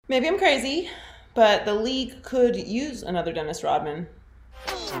Maybe I'm crazy, but the league could use another Dennis Rodman.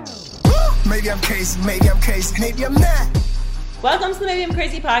 Maybe I'm crazy, maybe I'm not. Welcome to the Maybe I'm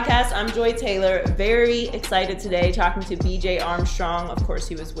Crazy podcast. I'm Joy Taylor. Very excited today talking to BJ Armstrong. Of course,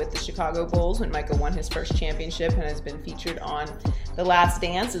 he was with the Chicago Bulls when Michael won his first championship and has been featured on The Last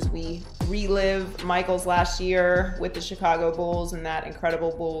Dance as we relive Michael's last year with the Chicago Bulls and that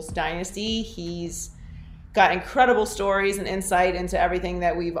incredible Bulls dynasty. He's got incredible stories and insight into everything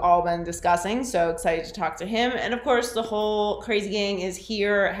that we've all been discussing. So excited to talk to him. And of course, the whole crazy gang is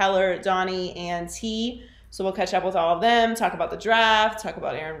here. Heller, Donnie, and T. So we'll catch up with all of them, talk about the draft, talk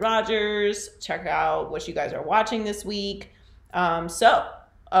about Aaron Rodgers, check out what you guys are watching this week. And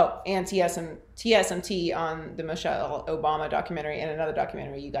TSMT on the Michelle Obama documentary and another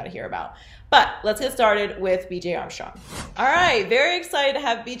documentary you got to hear about. But let's get started with BJ Armstrong. All right, very excited to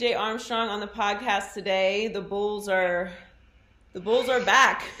have BJ Armstrong on the podcast today. The Bulls are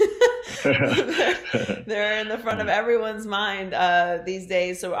back. They're in the front of everyone's mind these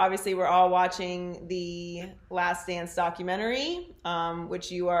days. So obviously we're all watching the Last Dance documentary,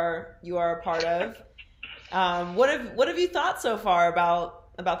 which you are a part of. What have you thought so far about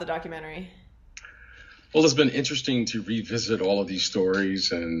the documentary? Well, it's been interesting to revisit all of these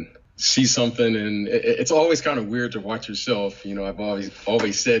stories and see something. And it's always kind of weird to watch yourself. You know, I've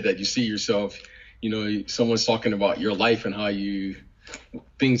always said that you see yourself, you know, someone's talking about your life and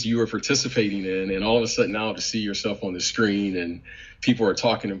things you were participating in. And all of a sudden now to see yourself on the screen and people are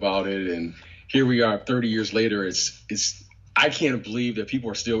talking about it. And here we are 30 years later. I can't believe that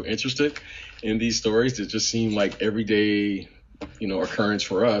people are still interested in these stories that just seem like everyday, you know, occurrence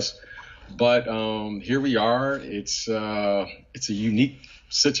for us. But here we are. It's a unique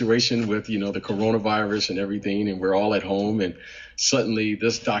situation with, you know, the coronavirus and everything, and we're all at home. And suddenly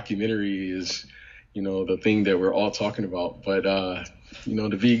this documentary is, you know, the thing that we're all talking about. But, you know,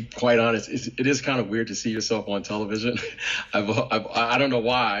 to be quite honest, it is kind of weird to see yourself on television. I don't know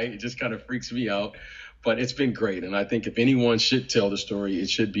why. It just kind of freaks me out. But it's been great. And I think if anyone should tell the story, it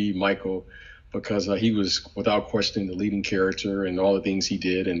should be Michael, because he was, without question, the leading character and all the things he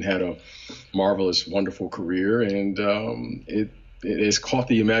did and had a marvelous, wonderful career. And it has caught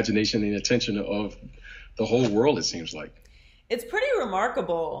the imagination and attention of the whole world, it seems like. It's pretty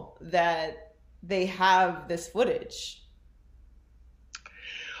remarkable that they have this footage.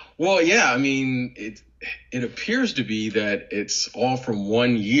 Well, yeah, I mean, it appears to be that it's all from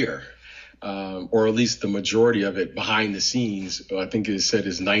 1 year. Or at least the majority of it behind the scenes, I think it said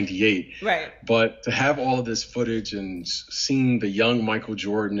is 98. Right. But to have all of this footage and seeing the young Michael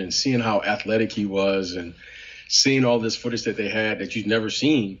Jordan and seeing how athletic he was and seeing all this footage that they had that you've never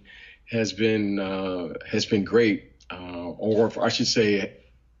seen has been great. Or I should say,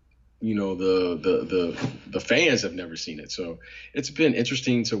 you know, the fans have never seen it. So it's been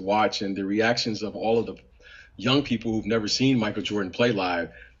interesting to watch, and the reactions of all of the young people who've never seen Michael Jordan play live.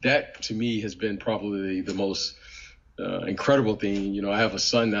 That, to me, has been probably the most incredible thing. You know, I have a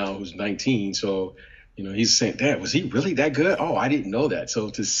son now who's 19, so, you know, he's saying, Dad, was he really that good? Oh, I didn't know that. So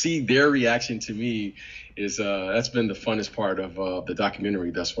to see their reaction to me is that's been the funnest part of the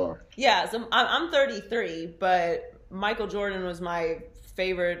documentary thus far. Yeah, so I'm 33, but Michael Jordan was my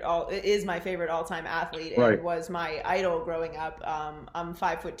favorite all-time athlete and Right. was my idol growing up. I'm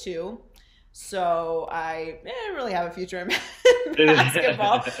 5'2". So I didn't really have a future in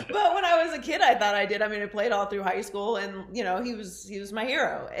basketball, but when I was a kid, I thought I did. I mean, I played all through high school, and you know, he was my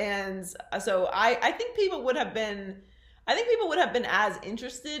hero, and so I think people would have been as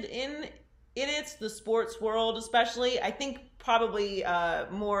interested in it, the sports world especially. I think probably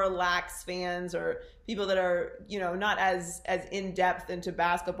more lax fans or people that are, you know, not as in depth into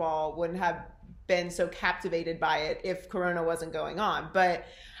basketball wouldn't have been so captivated by it if Corona wasn't going on, but.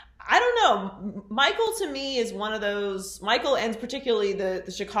 I don't know. Michael, to me, is one of those. Michael, and particularly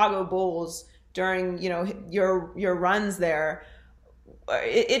the Chicago Bulls during, you know, your runs there.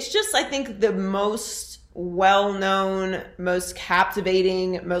 It's just, I think, the most well-known, most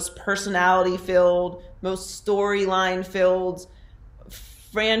captivating, most personality-filled, most storyline-filled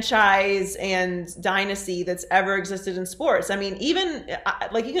franchise and dynasty that's ever existed in sports. I mean, even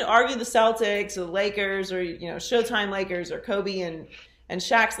like you can argue the Celtics or the Lakers or, you know, Showtime Lakers or Kobe and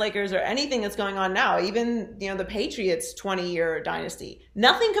Shaq's Lakers or anything that's going on now, even, you know, the Patriots 20-year dynasty.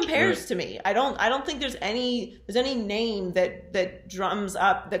 Nothing compares to me. I don't think there's any name that drums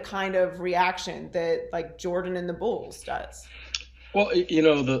up the kind of reaction that like Jordan and the Bulls does. Well, you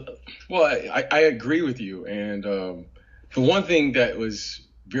know, I agree with you. And the one thing that was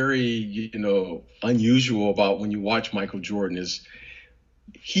very, you know, unusual about when you watch Michael Jordan is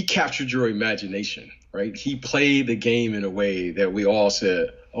he captured your imagination, right? He played the game in a way that we all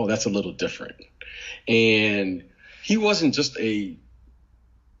said, oh, that's a little different. And he wasn't just a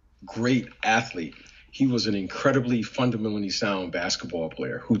great athlete. He was an incredibly fundamentally sound basketball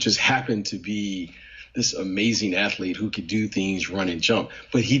player who just happened to be this amazing athlete who could do things, run and jump.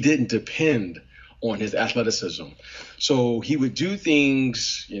 But he didn't depend on his athleticism. So he would do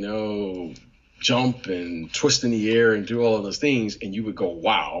things, jump and twist in the air and do all of those things, and you would go,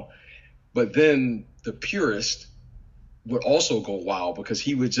 wow. But then the purist would also go, wow, because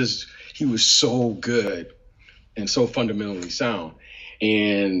he was so good and so fundamentally sound.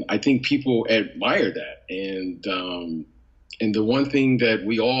 And I think people admire that. And the one thing that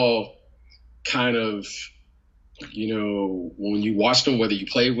we all kind of, when you watched him, whether you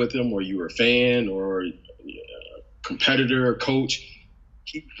played with him or you were a fan or a competitor or coach,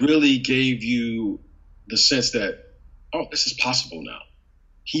 he really gave you the sense that, oh, this is possible now.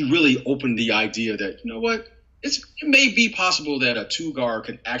 He really opened the idea that, you know what, it may be possible that a two guard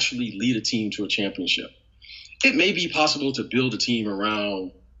can actually lead a team to a championship. It may be possible to build a team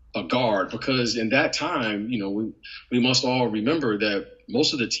around a guard, because in that time, we must all remember that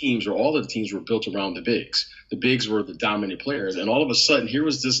most of the teams, or all of the teams, were built around the bigs. The bigs were the dominant players. And all of a sudden, here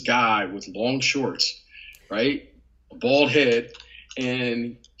was this guy with long shorts, right? A bald head.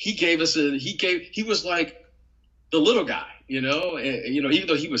 And he was like the little guy, even though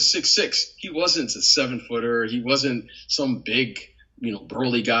he was 6'6", he wasn't a 7-footer. He wasn't some big,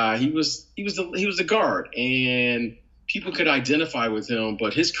 burly guy. He was the guard, and people could identify with him.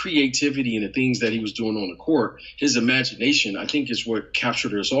 But his creativity and the things that he was doing on the court, his imagination, I think, is what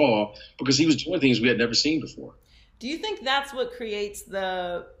captured us all, because he was doing things we had never seen before. Do you think that's what creates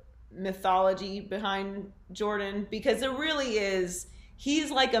the mythology behind Jordan? Because it really is,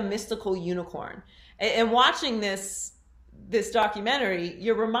 he's like a mystical unicorn. And watching this documentary,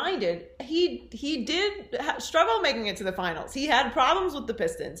 you're reminded he did struggle making it to the finals. He had problems with the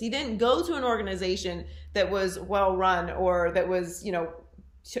Pistons. He didn't go to an organization that was well run or that was,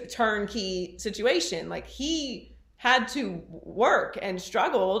 turnkey situation. Like, he had to work and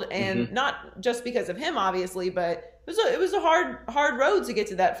struggled, and not just because of him, obviously, but it was a hard road to get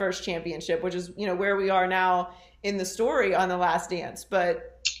to that first championship, which is, where we are now in the story on The Last Dance. But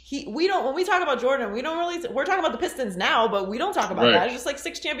when we talk about Jordan, we're talking about the Pistons now, but we don't talk about that. It's just like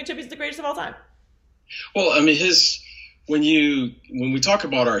 6 championships, he's the greatest of all time. Well, I mean, when we talk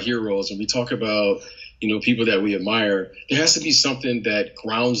about our heroes and we talk about, people that we admire, there has to be something that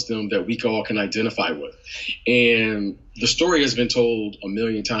grounds them that we all can identify with. And the story has been told a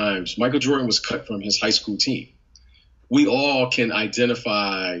million times. Michael Jordan was cut from his high school team. We all can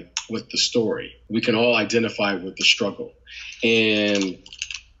identify with the story. We can all identify with the struggle. And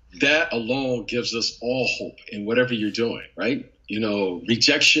that alone gives us all hope in whatever you're doing, right?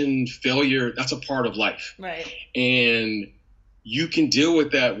 Rejection, failure, that's a part of life. Right. And you can deal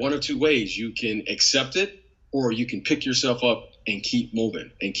with that one of two ways. You can accept it, or you can pick yourself up and keep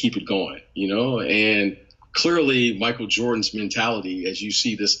moving and keep it going, And clearly Michael Jordan's mentality, as you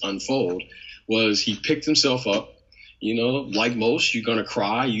see this unfold, was he picked himself up. Like most, you're going to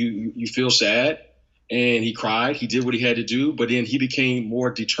cry, you feel sad, and he cried, he did what he had to do, but then he became more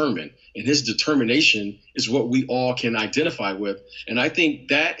determined, and his determination is what we all can identify with. And I think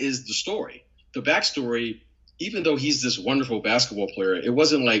that is the story. The backstory, even though he's this wonderful basketball player, it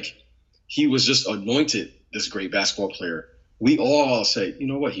wasn't like he was just anointed this great basketball player. We all say, you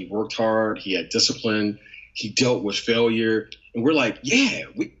know what, he worked hard, he had discipline, he dealt with failure, and we're like, yeah,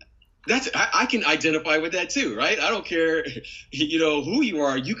 I can identify with that too, right? I don't care, who you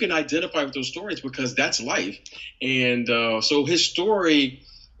are. You can identify with those stories because that's life. And so his story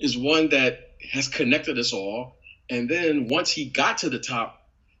is one that has connected us all. And then once he got to the top,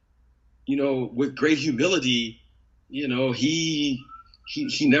 with great humility, he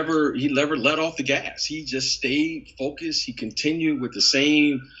never let off the gas. He just stayed focused. He continued with the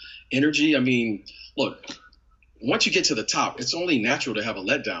same energy. I mean, look, once you get to the top, it's only natural to have a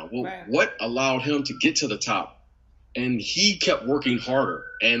letdown. Well, right. What allowed him to get to the top? And he kept working harder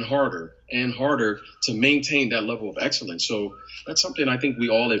and harder and harder to maintain that level of excellence. So that's something I think we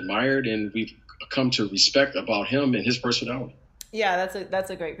all admired and we've come to respect about him and his personality. Yeah, that's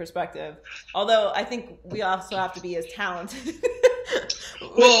a great perspective. Although I think we also have to be as talented.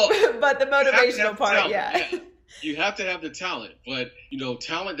 Well, but the motivational part, yeah. You have to have the talent, but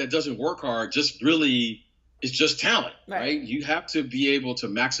talent that doesn't work hard just really is just talent, right? You have to be able to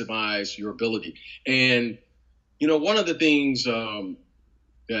maximize your ability. And one of the things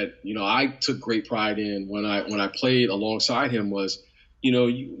that I took great pride in when I played alongside him was, you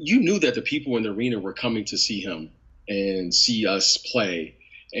knew that the people in the arena were coming to see him and see us play,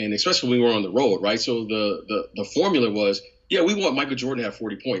 and especially when we were on the road, right? So the formula was Yeah, we want Michael Jordan to have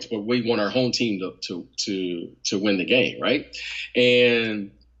 40 points, but we want our home team to win the game, right?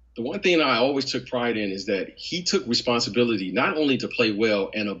 And the one thing I always took pride in is that he took responsibility not only to play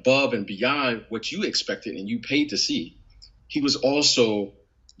well and above and beyond what you expected and you paid to see, he was also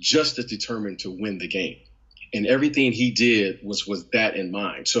just as determined to win the game. And everything he did was with that in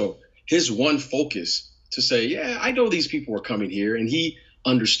mind. So his one focus to say, yeah, I know these people are coming here, and he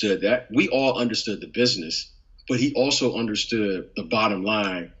understood that. We all understood the business, but he also understood the bottom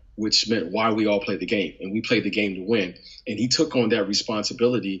line, which meant why we all play the game. And we played the game to win. And he took on that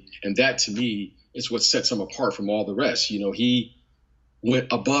responsibility. And that, to me, is what sets him apart from all the rest. You know, he went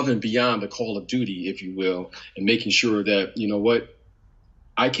above and beyond the call of duty, if you will, and making sure that, you know what,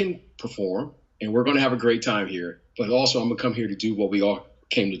 I can perform and we're going to have a great time here. But also I'm going to come here to do what we all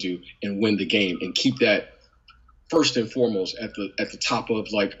came to do and win the game and keep that first and foremost at the top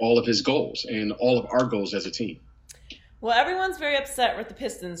of like all of his goals and all of our goals as a team. Well, everyone's very upset with the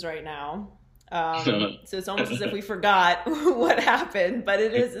Pistons right now. So it's almost as if we forgot what happened, but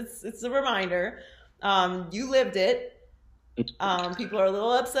it's a reminder. You lived it. People are a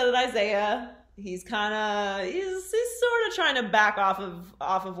little upset at Isaiah. He's sort of trying to back off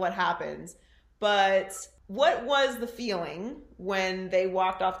of what happens. But what was the feeling when they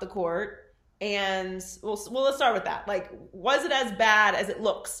walked off the court? And well, let's start with that. Like, was it as bad as it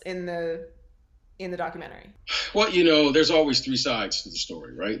looks in the documentary? Well, you know, there's always three sides to the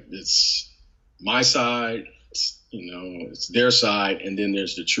story, right? It's my side, it's their side, and then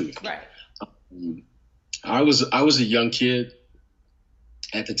there's the truth. Right. I was a young kid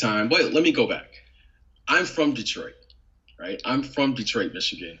at the time. Wait, let me go back. I'm from Detroit, right? I'm from Detroit,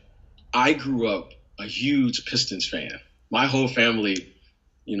 Michigan. I grew up a huge Pistons fan. My whole family,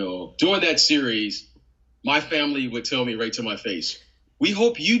 you know, during that series, my family would tell me right to my face, we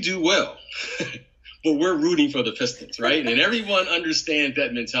hope you do well, but we're rooting for the Pistons, right? And everyone understands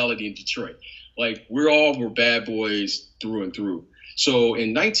that mentality in Detroit. Like, we're bad boys through and through. So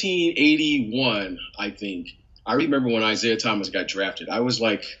in 1981, I remember when Isaiah Thomas got drafted. I was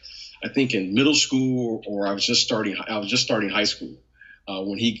like, I think in middle school, or I was just starting high school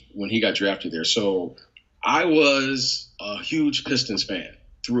when he got drafted there. So I was a huge Pistons fan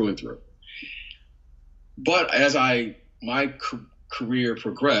through and through. But as my career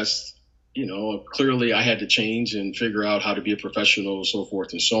progressed, you know, clearly I had to change and figure out how to be a professional, so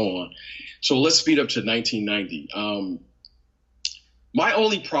forth and so on. So let's speed up to 1990. My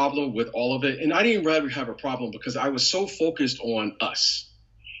only problem with all of it, and I didn't rather have a problem because I was so focused on us.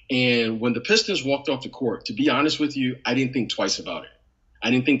 And when the Pistons walked off the court, to be honest with you, I didn't think twice about it. I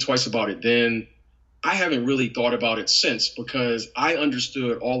didn't think twice about it then. I haven't really thought about it since because I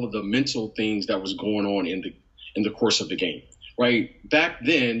understood all of the mental things that was going on in the course of the game, right? Back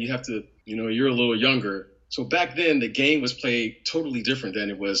then, you have to, you know, you're a little younger. So back then, the game was played totally different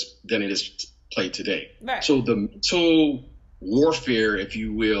than it is played today. Right. So the mental warfare, if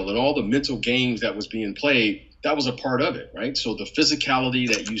you will, and all the mental games that was being played, that was a part of it, right? So the physicality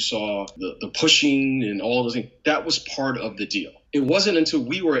that you saw, the pushing and all of those things, that was part of the deal. It wasn't until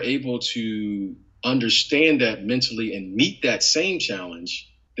we were able to understand that mentally and meet that same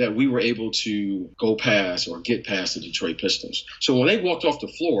challenge that we were able to go past or get past the Detroit Pistons. So when they walked off the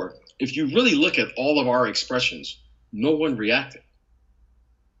floor, if you really look at all of our expressions, no one reacted,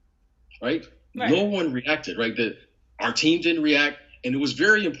 right? No one reacted, right? Our team didn't react. And it was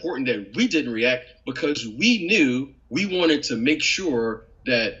very important that we didn't react because we knew we wanted to make sure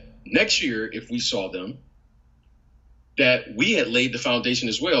that next year, if we saw them, that we had laid the foundation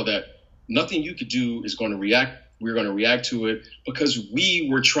as well, that nothing you could do is going to react. We're going to react to it because we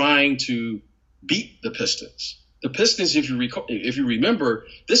were trying to beat the Pistons. The Pistons, if you remember,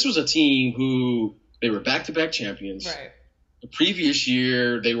 this was a team who they were back-to-back champions. Right. The previous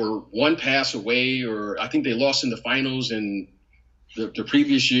year, they were one pass away, or I think they lost in the finals and the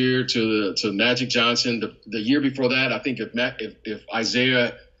previous year to Magic Johnson. The year before that, I think if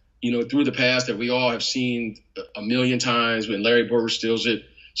Isaiah, you know, threw the pass that we all have seen a million times when Larry Bird steals it.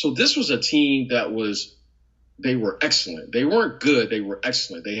 So this was a team they were excellent. They weren't good. They were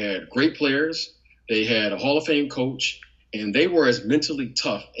excellent. They had great players. They had a Hall of Fame coach, and they were as mentally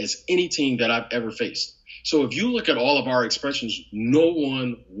tough as any team that I've ever faced. So if you look at all of our expressions, no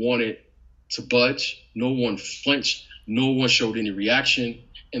one wanted to budge. No one flinched. No one showed any reaction.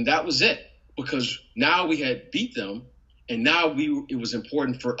 And that was it, because now we had beat them. And now it was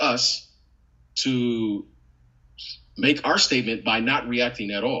important for us to make our statement by not reacting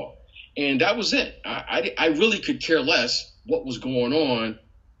at all. And that was it. I really could care less what was going on.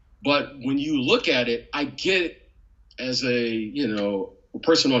 But when you look at it, I get it as a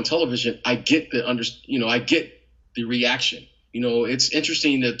person on television. I get the reaction. It's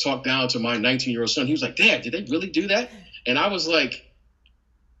interesting to talk down to my 19-year-old son. He was like, "Dad, did they really do that?" And I was like,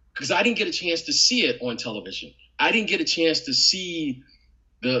 because I didn't get a chance to see it on television. I didn't get a chance to see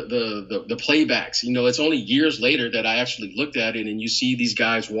the playbacks. It's only years later that I actually looked at it, and you see these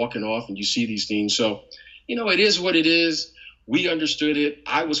guys walking off and you see these things. So, it is what it is. We understood it.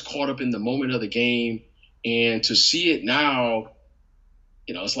 I was caught up in the moment of the game, and to see it now,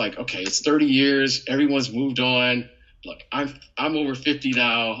 it's like, okay, it's 30 years. Everyone's moved on. Look, I'm over 50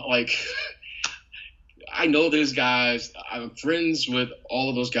 now. Like, I know those guys. I'm friends with all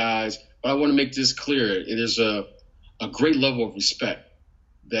of those guys, but I want to make this clear. It is a great level of respect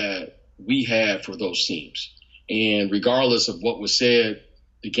that we had for those teams. And regardless of what was said,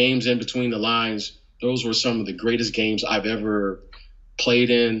 the games in between the lines, those were some of the greatest games I've ever played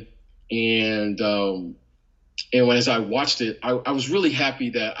in. And as I watched it, I was really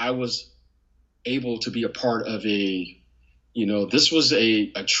happy that I was able to be a part of this was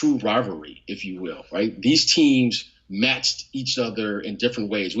a true rivalry, if you will, right? These teams matched each other in different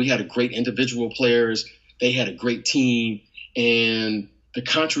ways. We had a great individual players. They had a great team, and the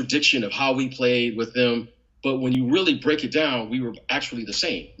contradiction of how we played with them. But when you really break it down, we were actually the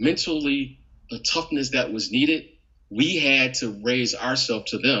same. Mentally, the toughness that was needed, we had to raise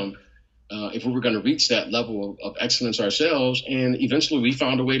ourselves to them if we were going to reach that level of excellence ourselves. And eventually we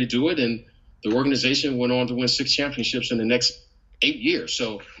found a way to do it. And the organization went on to win 6 championships in the next 8 years.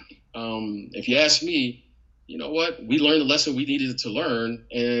 So if you ask me, you know what? We learned the lesson we needed to learn.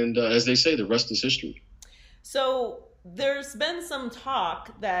 And as they say, the rest is history. So there's been some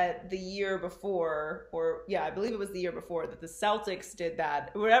talk that the year before, I believe it was the year before, that the Celtics did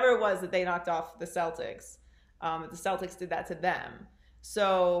that, whatever it was that they knocked off the Celtics, the Celtics did that to them.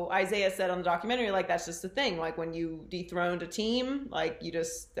 So Isaiah said on the documentary, like, that's just the thing. Like, when you dethroned a team, like,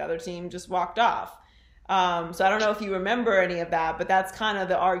 the other team just walked off. So I don't know if you remember any of that, but that's kind of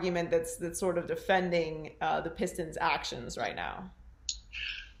the argument that's sort of defending the Pistons' actions right now.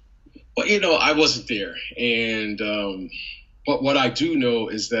 Well, I wasn't there. But what I do know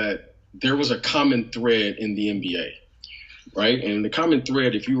is that there was a common thread in the NBA, right? And the common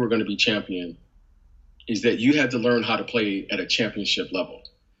thread, if you were going to be champion, is that you had to learn how to play at a championship level.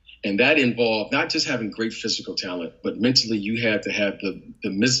 And that involved not just having great physical talent, but mentally you had to have the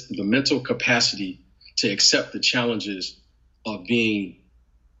mental capacity to accept the challenges of being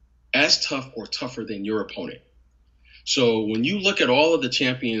as tough or tougher than your opponent. So when you look at all of the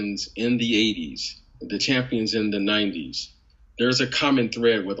champions in the 80s, the champions in the 90s, there's a common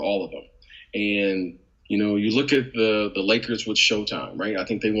thread with all of them. And you look at the Lakers with Showtime, right? I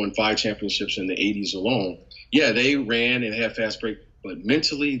think they won 5 championships in the 80s alone. Yeah, they ran and had fast break, but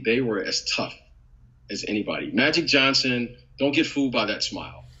mentally they were as tough as anybody. Magic Johnson, don't get fooled by that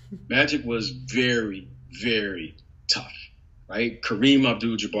smile. Magic was very, very tough, right? Kareem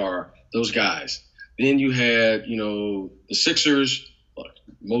Abdul-Jabbar, those guys. Then you had, the Sixers,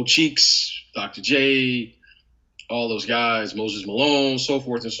 Mo Cheeks, Dr. J, all those guys, Moses Malone, so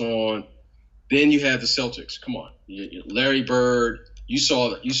forth and so on. Then you had the Celtics. Come on, Larry Bird. You saw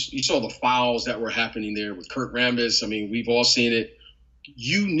the fouls that were happening there with Kurt Rambis. I mean, we've all seen it.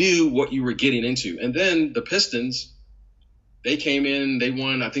 You knew what you were getting into. And then the Pistons, they came in. They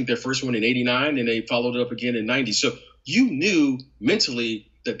won, I think, their first one in '89, and they followed it up again in '90. So you knew mentally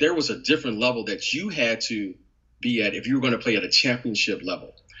that there was a different level that you had to be at if you were going to play at a championship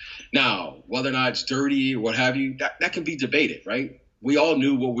level. Now, whether or not it's dirty or what have you, that can be debated, right? We all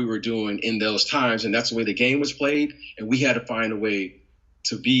knew what we were doing in those times, and that's the way the game was played. And we had to find a way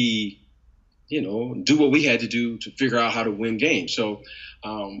to be, do what we had to do to figure out how to win games. So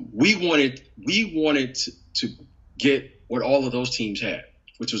we wanted to get what all of those teams had,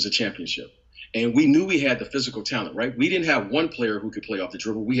 which was a championship. And we knew we had the physical talent, right? We didn't have one player who could play off the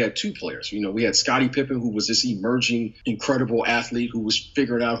dribble. We had 2 players. We had Scottie Pippen, who was this emerging, incredible athlete who was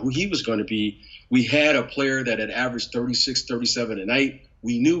figuring out who he was going to be. We had a player that had averaged 36, 37 a night.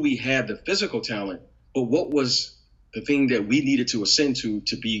 We knew we had the physical talent, but what was the thing that we needed to ascend to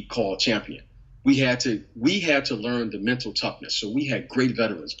be called champion? We had to learn the mental toughness. So we had great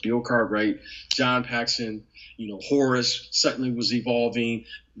veterans, Bill Cartwright, John Paxson, Horace Sutton was evolving.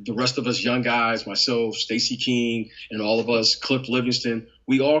 The rest of us young guys, myself, Stacey King, and all of us, Cliff Livingston,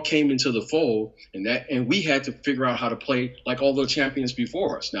 we all came into the fold, and we had to figure out how to play like all the champions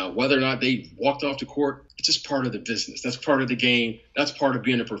before us. Now, whether or not they walked off the court, it's just part of the business. That's part of the game. That's part of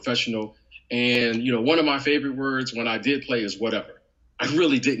being a professional. And, one of my favorite words when I did play is whatever. I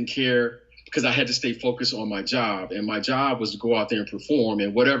really didn't care because I had to stay focused on my job. And my job was to go out there and perform.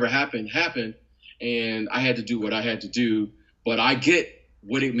 And whatever happened, happened. And I had to do what I had to do. But I get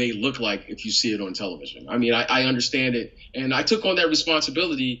what it may look like if you see it on television. I mean, I understand it. And I took on that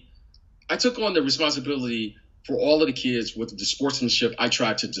responsibility. I took on the responsibility for all of the kids with the sportsmanship I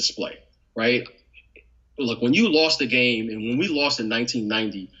tried to display, right? Look, when you lost a game, and when we lost in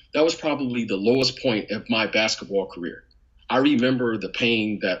 1990, that was probably the lowest point of my basketball career. I remember the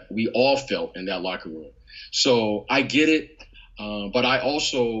pain that we all felt in that locker room. So I get it, but I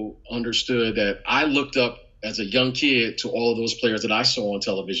also understood that I looked up as a young kid to all of those players that I saw on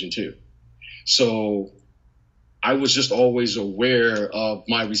television too. So I was just always aware of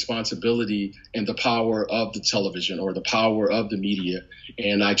my responsibility and the power of the television or the power of the media.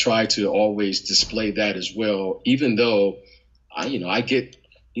 And I try to always display that as well, even though I get,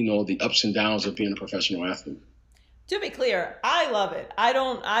 the ups and downs of being a professional athlete. To be clear, I love it. I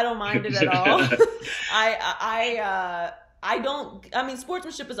don't mind it at all. I mean,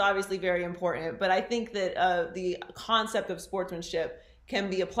 sportsmanship is obviously very important, but I think that the concept of sportsmanship can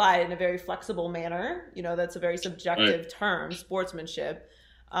be applied in a very flexible manner. That's a very subjective term, sportsmanship.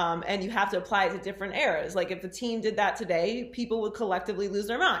 And you have to apply it to different eras. Like if the team did that today, people would collectively lose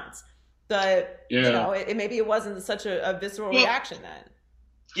their minds. But, maybe it wasn't such a visceral reaction then.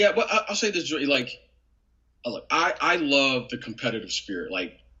 Yeah, but I'll say this, look, I love the competitive spirit.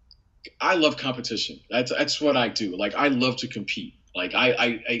 Like, I love competition. That's what I do. Like, I love to compete. Like,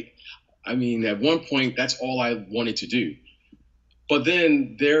 I mean, at one point, that's all I wanted to do. But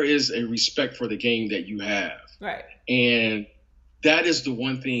then there is a respect for the game that you have. Right. And that is the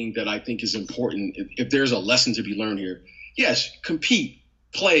one thing that I think is important. If there's a lesson to be learned here, yes, compete,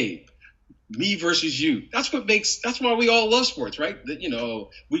 play, me versus you. That's why we all love sports, right? We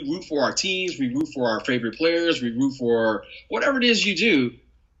root for our teams, we root for our favorite players, we root for whatever it is you do.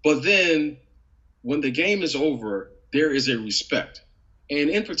 But then when the game is over, there is a respect. And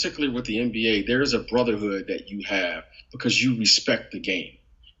in particular with the NBA, there is a brotherhood that you have because you respect the game.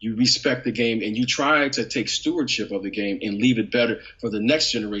 You respect the game and you try to take stewardship of the game and leave it better for the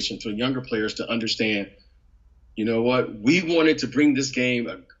next generation, for younger players to understand, you know what, we wanted to bring this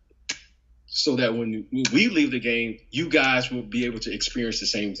game so that when we leave the game, you guys will be able to experience the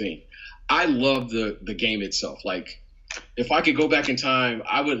same thing. I love the game itself. Like, if I could go back in time,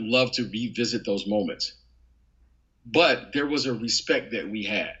 I would love to revisit those moments. But there was a respect that we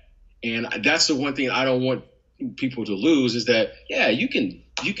had. And that's the one thing I don't want people to lose is that, yeah, you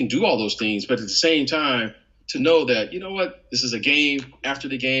can do all those things, but at the same time, to know that, you know what, this is a game. After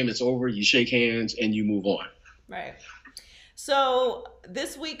the game, it's over, you shake hands and you move on. Right. So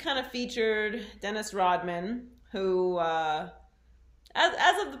this week kind of featured Dennis Rodman, who, as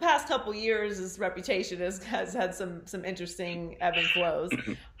of the past couple years, his reputation has had some interesting ebb and flows.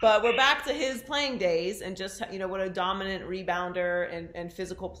 But we're back to his playing days and just, what a dominant rebounder and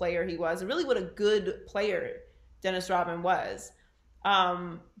physical player he was, and really what a good player Dennis Rodman was.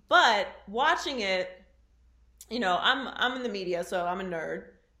 But watching it, I'm in the media, so I'm a nerd.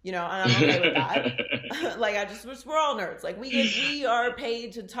 And I'm okay with that. Like, we're all nerds. Like, we are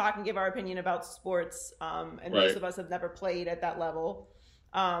paid to talk and give our opinion about sports. And right. Most of us have never played at that level.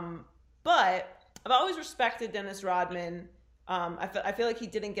 But I've always respected Dennis Rodman. I feel like he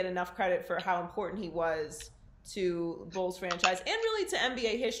didn't get enough credit for how important he was to Bulls franchise and really to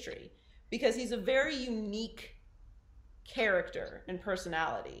NBA history, because he's a very unique character and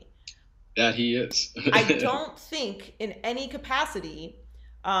personality. That he is. I don't think in any capacity,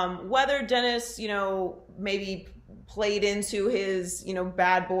 whether Dennis, maybe played into his,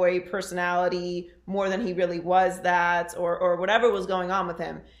 bad boy personality more than he really was that, or whatever was going on with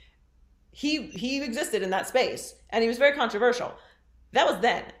him, he existed in that space and he was very controversial. That was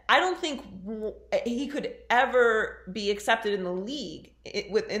then. I don't think he could ever be accepted in the league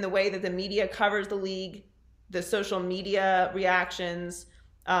in the way that the media covers the league, the social media reactions,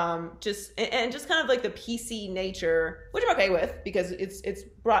 just kind of like the PC nature, which I'm okay with because it's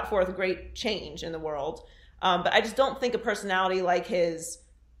brought forth a great change in the world. But I just don't think a personality like his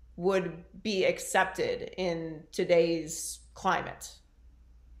would be accepted in today's climate.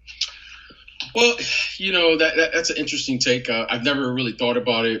 Well, that's an interesting take. I've never really thought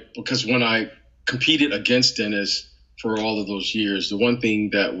about it because when I competed against Dennis for all of those years, the one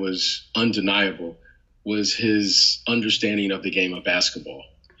thing that was undeniable was his understanding of the game of basketball.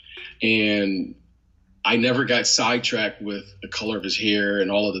 And I never got sidetracked with the color of his hair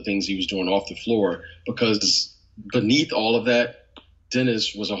and all of the things he was doing off the floor, because beneath all of that,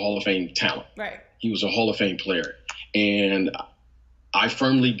 Dennis was a Hall of Fame talent. Right. He was a Hall of Fame player. And I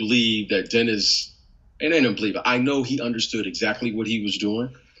firmly believe that Dennis, and I don't believe it, I know he understood exactly what he was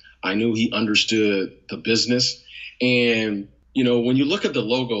doing. I knew he understood the business. And, when you look at the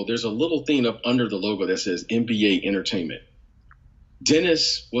logo, there's a little thing up under the logo that says NBA Entertainment.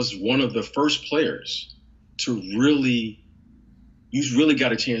 Dennis was one of the first players to you really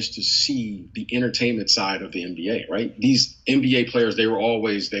got a chance to see the entertainment side of the NBA, right? These NBA players, they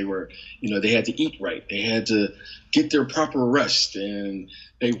had to eat right. They had to get their proper rest, and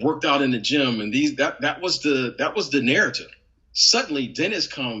they worked out in the gym, and that was the narrative. Suddenly Dennis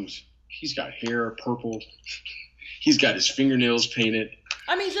comes, he's got hair purple, he's got his fingernails painted.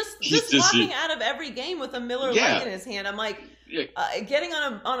 I mean, just walking out of every game with a Miller Lite in his hand. I'm like, getting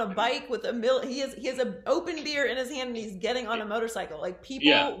on a bike with a Miller. He has an open beer in his hand, and he's getting on a motorcycle. Like,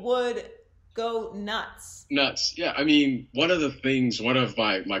 people would go nuts. Nuts. Yeah. I mean, one of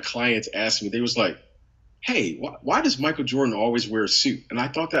my clients asked me, they was like, hey, why does Michael Jordan always wear a suit? And I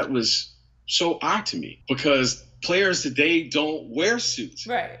thought that was so odd to me, because players today don't wear suits.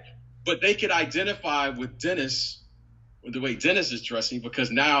 Right. But they could identify with Dennis, with the way Dennis is dressing,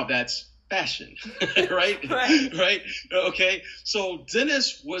 because now that's fashion, right? Right. Okay. So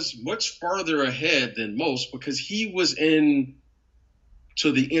Dennis was much farther ahead than most because he was into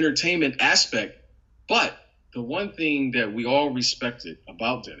the entertainment aspect. But the one thing that we all respected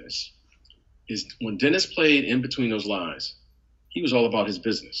about Dennis is when Dennis played in between those lines, he was all about his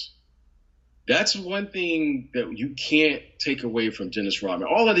business. That's one thing that you can't take away from Dennis Rodman.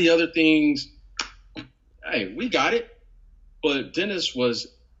 All of the other things, hey, we got it. But Dennis was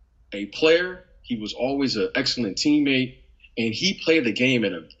a player. He was always an excellent teammate, and he played the game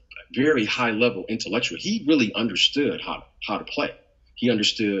at a very high level intellectually. He really understood how to play. He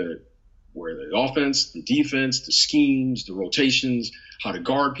understood where the offense, the defense, the schemes, the rotations, how to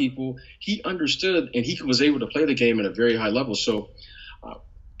guard people. He understood, and he was able to play the game at a very high level. So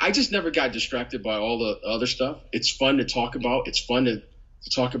I just never got distracted by all the other stuff. It's fun to talk about. It's fun to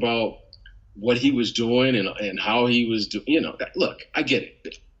talk about what he was doing and how he was doing. Look, I get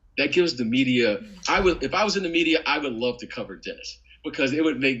it. That gives the media. If I was in the media, I would love to cover Dennis because it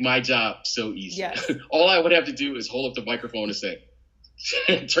would make my job so easy. Yes. All I would have to do is hold up the microphone and say,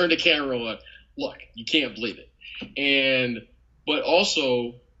 turn the camera on. Look, you can't believe it. But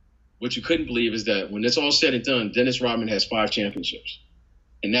also, what you couldn't believe is that when it's all said and done, Dennis Rodman has 5 championships.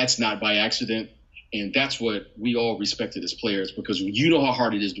 And that's not by accident. And that's what we all respected as players, because you know how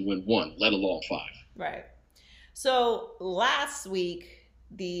hard it is to win 1, let alone 5. Right. So last week,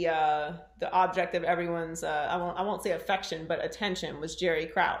 the object of everyone's, I won't say affection, but attention was Jerry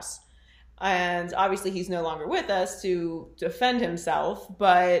Krause. And obviously he's no longer with us to defend himself.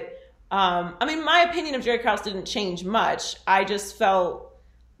 But, I mean, my opinion of Jerry Krause didn't change much. I just felt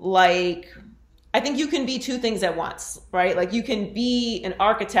like, I think you can be 2 things at once, right? Like, you can be an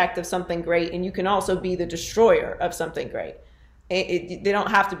architect of something great, and you can also be the destroyer of something great. They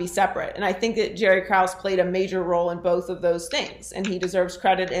don't have to be separate. And I think that Jerry Krause played a major role in both of those things, and he deserves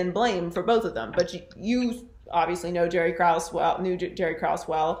credit and blame for both of them. But you obviously knew Jerry Krause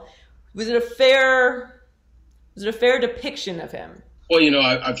well. Was it a fair depiction of him? Well,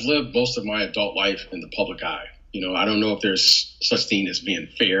 I've lived most of my adult life in the public eye. I don't know if there's such thing as being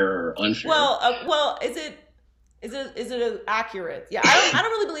fair or unfair. Well, is it accurate? Yeah, I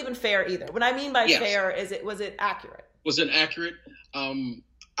don't really believe in fair either. What I mean by fair was it accurate? Was it accurate?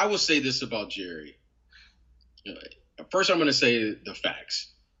 I will say this about Jerry. First, I'm going to say the facts.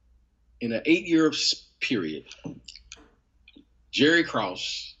 In an 8-year period, Jerry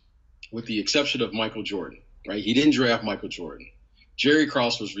Krause, with the exception of Michael Jordan, right? He didn't draft Michael Jordan. Jerry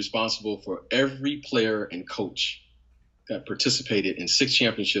Krause was responsible for every player and coach that participated in 6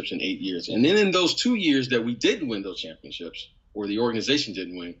 championships in 8 years. And then in those 2 years that we didn't win those championships, or the organization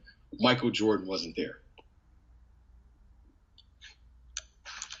didn't win, Michael Jordan wasn't there.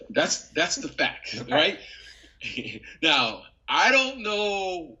 That's the fact, right? Now, I don't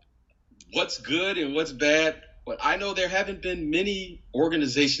know what's good and what's bad, but I know there haven't been many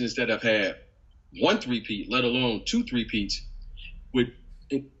organizations that have had 1 three-peat, let alone 2 three-peats.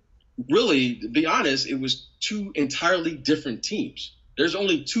 Really, to be honest, it was 2 entirely different teams. There's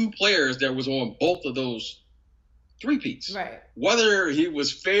only 2 players that was on both of those three-peats. Right. Whether it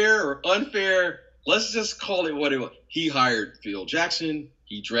was fair or unfair, let's just call it what it was. He hired Phil Jackson.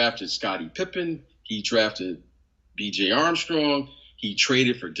 He drafted Scottie Pippen. He drafted B.J. Armstrong. He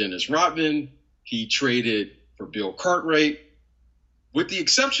traded for Dennis Rodman. He traded for Bill Cartwright. With the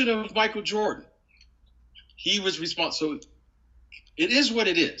exception of Michael Jordan, he was responsible. So it is what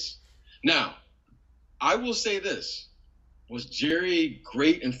it is. Now, I will say this. Was Jerry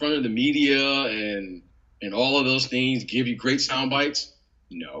great in front of the media and all of those things, give you great sound bites?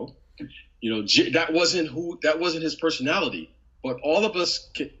 No. That wasn't his personality. But all of us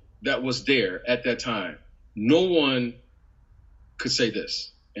that was there at that time, no one could say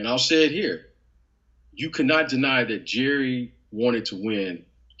this. And I'll say it here. You cannot deny that Jerry wanted to win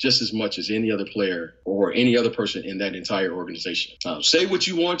just as much as any other player or any other person in that entire organization. Say what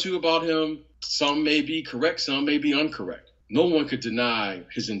you want to about him. Some may be correct, some may be incorrect. No one could deny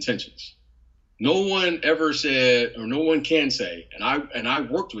his intentions. No one ever said, or no one can say, and I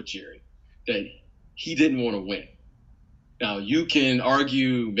worked with Jerry, that he didn't want to win. Now, you can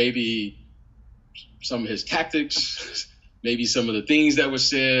argue maybe some of his tactics, maybe some of the things that were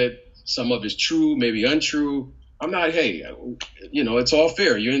said, some of it's true, maybe untrue. It's all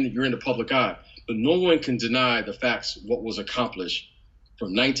fair. You're in the public eye. But no one can deny the facts, what was accomplished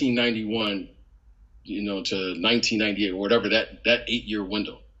from 1991, to 1998 or whatever, that 8-year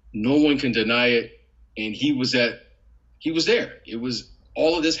window. No one can deny it. And he was there. It was,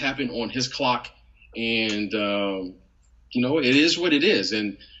 all of this happened on his clock. And, it is what it is.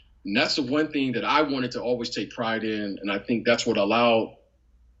 And that's the one thing that I wanted to always take pride in. And I think that's what allowed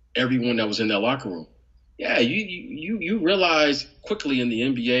everyone that was in that locker room. Yeah, you realize quickly in the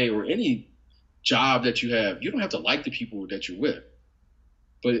NBA or any job that you have, you don't have to like the people that you're with,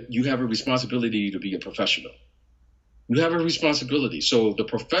 but you have a responsibility to be a professional. You have a responsibility. So the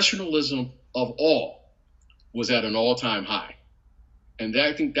professionalism of all was at an all-time high. And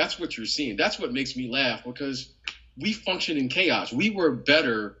I think that's what you're seeing. That's what makes me laugh, because we function in chaos. We were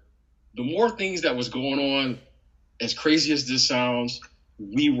better. The more things that was going on, as crazy as this sounds,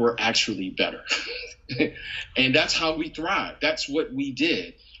 we were actually better. And that's how we thrive. That's what we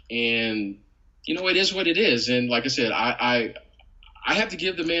did. And, it is what it is. And like I said, I have to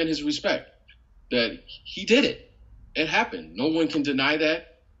give the man his respect that he did it. It happened. No one can deny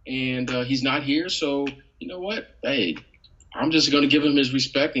that. And he's not here. So, you know what? Hey, I'm just going to give him his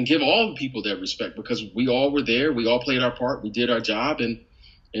respect and give all the people their respect, because we all were there. We all played our part. We did our job. And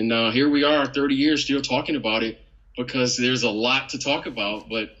here we are 30 years still talking about it, because there's a lot to talk about.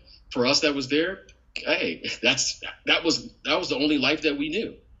 But for us that was there, hey, that was the only life that we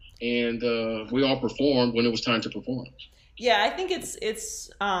knew. And we all performed when it was time to perform. Yeah, I think it's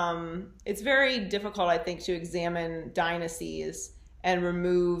very difficult, I think, to examine dynasties and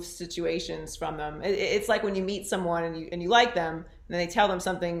remove situations from them. It's like when you meet someone and you like them, and then they tell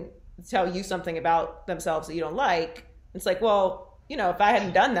you something about themselves that you don't like. It's like, well, if I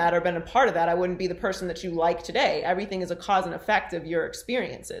hadn't done that or been a part of that, I wouldn't be the person that you like today. Everything is a cause and effect of your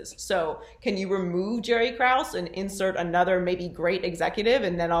experiences. So can you remove Jerry Krause and insert another maybe great executive,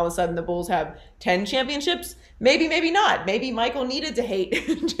 and then all of a sudden the Bulls have 10 championships? Maybe, maybe not. Maybe Michael needed to hate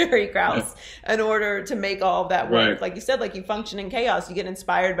Jerry Krause in order to make all of that work. Right. Like you said, like you function in chaos, you get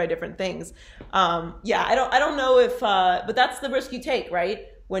inspired by different things. I don't know if, but that's the risk you take, right?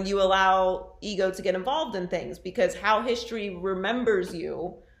 When you allow ego to get involved in things, because how history remembers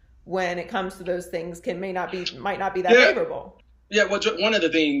you when it comes to those things might not be that favorable. Yeah, well, one of the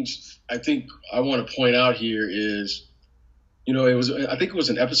things I think I want to point out here is, I think it was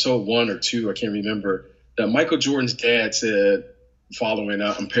in episode 1 or 2, I can't remember, that Michael Jordan's dad said, following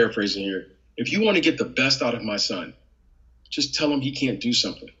out, I'm paraphrasing here, if you want to get the best out of my son, just tell him he can't do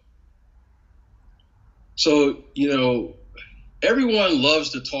something. So, everyone loves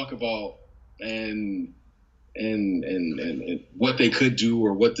to talk about and what they could do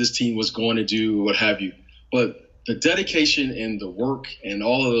or what this team was going to do or what have you. But the dedication and the work and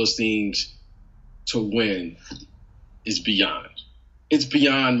all of those things to win is beyond. It's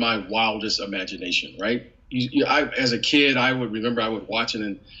beyond my wildest imagination, right? As a kid, I would watch it,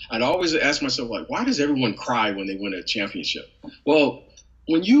 and I'd always ask myself, like, why does everyone cry when they win a championship? Well,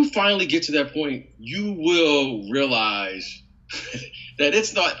 when you finally get to that point, you will realize that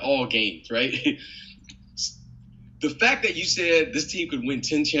it's not all games, right? The fact that you said this team could win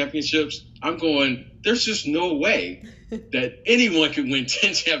 10 championships, I'm going, there's just no way that anyone could win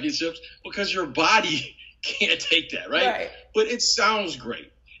 10 championships, because your body can't take that, right? But it sounds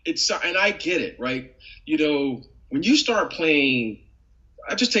great. And I get it, right? When you start playing,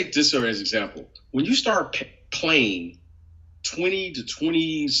 I just take this as an example. When you start playing 20 to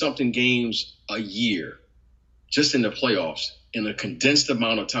 20 something games a year, just in the playoffs, in a condensed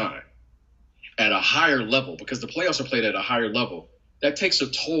amount of time at a higher level, because the playoffs are played at a higher level, that takes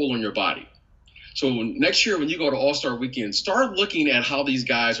a toll on your body. So next year, when you go to All-Star Weekend, start looking at how these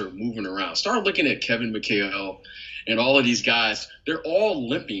guys are moving around. Start looking at Kevin McHale and all of these guys. They're all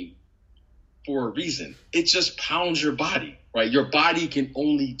limping for a reason. It just pounds your body, right? Your body can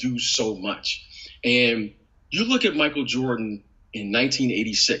only do so much. And you look at Michael Jordan in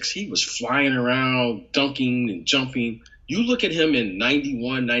 1986, he was flying around, dunking and jumping. You look at him in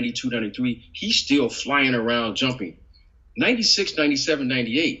 91, 92, 93, he's still flying around, jumping. 96, 97,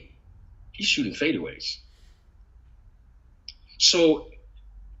 98, he's shooting fadeaways. So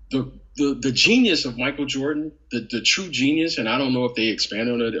the genius of Michael Jordan, the true genius, and I don't know if they expand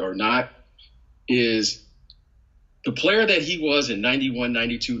on it or not, is the player that he was in 91,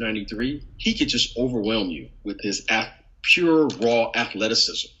 92, 93, he could just overwhelm you with his pure, raw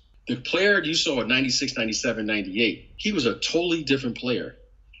athleticism. The player you saw at 96, 97, 98, he was a totally different player.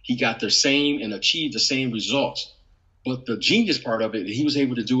 He got the same and achieved the same results. But the genius part of it, he was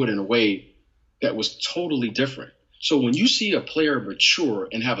able to do it in a way that was totally different. So when you see a player mature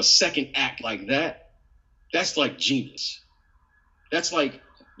and have a second act like that, that's like genius. That's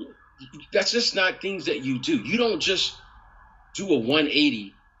just not things that you do. You don't just do a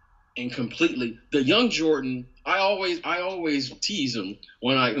 180 and completely. The young Jordan, I always tease him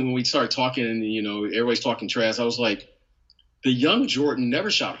when we start talking and everybody's talking trash. I was like, the young Jordan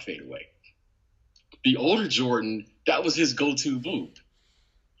never shot a fadeaway. The older Jordan, that was his go-to move.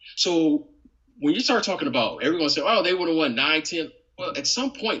 So when you start talking about, everyone say, oh, they would have won 9, 10. Well, at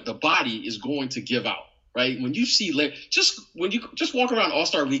some point, the body is going to give out, right? When you see when you just walk around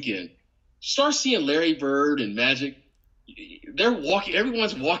All-Star Weekend, start seeing Larry Bird and Magic. They're walking.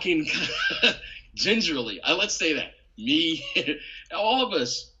 Everyone's walking gingerly. Let's say that. Me, all of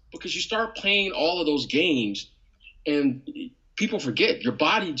us, because you start playing all of those games, and people forget your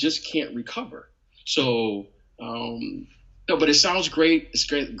body just can't recover. So, no, but it sounds great. It's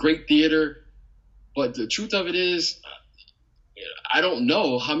great theater. But the truth of it is, I don't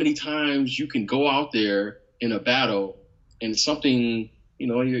know how many times you can go out there in a battle and something,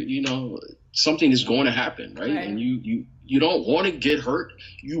 something is going to happen, right? And you don't want to get hurt.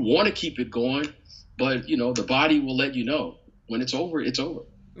 You want to keep it going, but the body will let you know when it's over. It's over.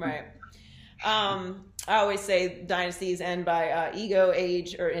 Right. I always say dynasties end by ego,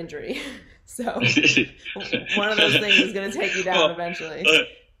 age, or injury. So one of those things is going to take you down eventually.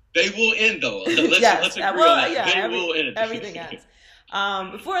 They will end, though. Let's agree on that. They will end. Everything ends.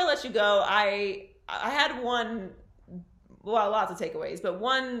 Before I let you go, I had lots of takeaways, but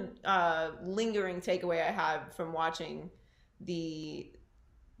one lingering takeaway I had from watching the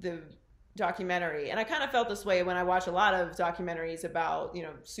documentary, and I kind of felt this way when I watch a lot of documentaries about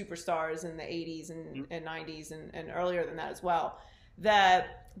superstars in the 80s and 90s and earlier than that as well,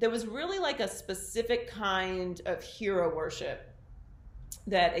 that there was really like a specific kind of hero worship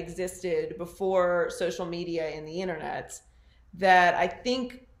that existed before social media and the internet that I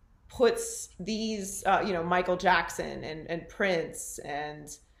think puts these, Michael Jackson and Prince and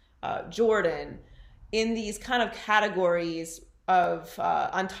Jordan in these kind of categories of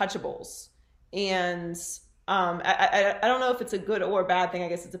untouchables. And I don't know if it's a good or bad thing. I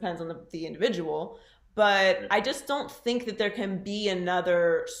guess it depends on the individual. But I just don't think that there can be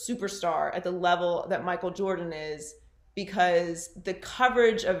another superstar at the level that Michael Jordan is, because the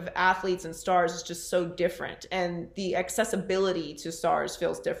coverage of athletes and stars is just so different, and the accessibility to stars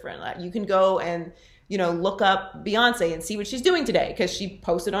feels different. Like you can go and look up Beyonce and see what she's doing today because she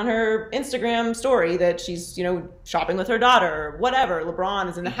posted on her Instagram story that she's shopping with her daughter or whatever. LeBron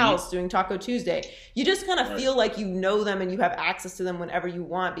is in the house doing Taco Tuesday. You just kind of feel like you know them and you have access to them whenever you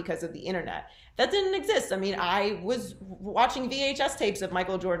want because of the internet. That didn't exist. I mean, I was watching VHS tapes of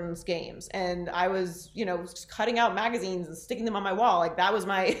Michael Jordan's games, and I was, just cutting out magazines and sticking them on my wall. Like that was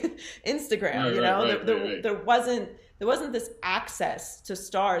my Instagram. There wasn't this access to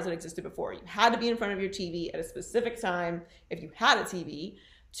stars that existed before. You had to be in front of your TV at a specific time, if you had a TV,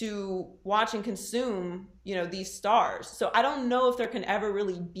 to watch and consume, these stars. So I don't know if there can ever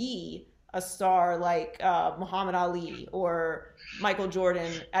really be a star like Muhammad Ali or Michael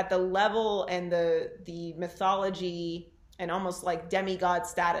Jordan at the level and the mythology and almost like demigod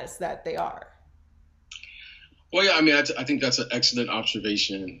status that they are. Well, yeah, I mean, I think that's an excellent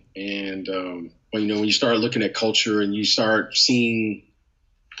observation. And, when you start looking at culture and you start seeing,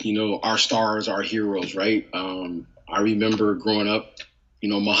 our stars, our heroes, right? I remember growing up,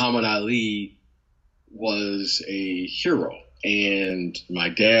 Muhammad Ali was a hero. And my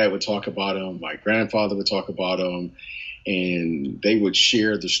dad would talk about him, my grandfather would talk about him, and they would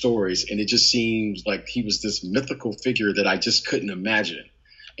share the stories. And it just seems like he was this mythical figure that I just couldn't imagine.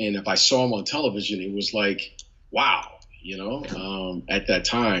 And if I saw him on television, it was like, wow, at that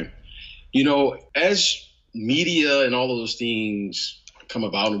time. As media and all of those things come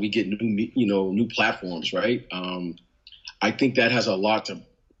about and we get new platforms, right? I think that has a lot to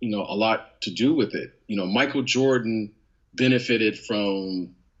do with it. Michael Jordan benefited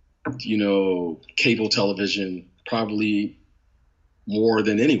from, cable television probably more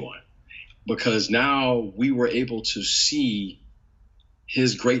than anyone, because now we were able to see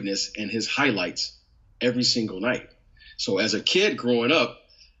his greatness and his highlights every single night. So as a kid growing up,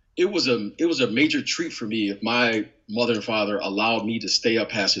 it was a major treat for me if my mother and father allowed me to stay up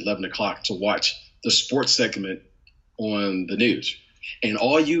past 11 o'clock to watch the sports segment on the news. And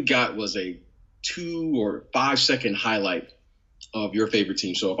all you got was a 2 or 5 second highlight of your favorite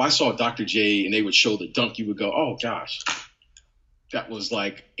team. So if I saw Dr. J and they would show the dunk, you would go, oh gosh, that was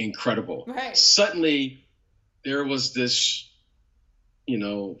like incredible. Right. Suddenly there was this,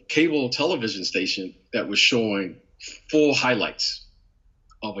 cable television station that was showing full highlights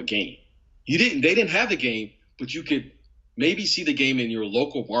of a game. They didn't have the game, but you could maybe see the game in your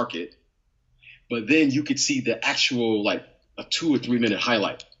local market, but then you could see the actual, like, a 2 or 3 minute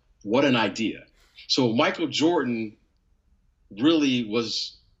highlight. What an idea. So Michael Jordan really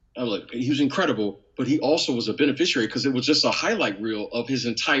was, he was incredible, but he also was a beneficiary because it was just a highlight reel of his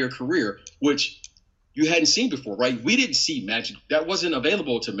entire career, which you hadn't seen before, right? We didn't see Magic. That wasn't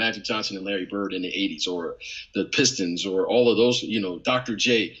available to Magic Johnson and Larry Bird in the 80s, or the Pistons, or all of those, Dr.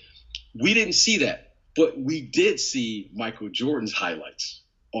 J. We didn't see that, but we did see Michael Jordan's highlights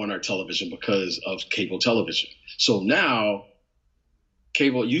on our television because of cable television. So now,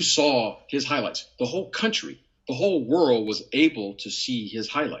 cable, you saw his highlights. The whole country, the whole world was able to see his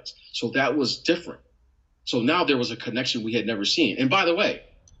highlights. So that was different. So now there was a connection we had never seen. And by the way,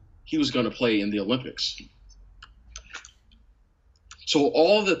 he was going to play in the Olympics. So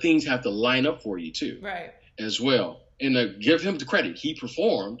all the things have to line up for you too, right, as well. And to give him the credit, he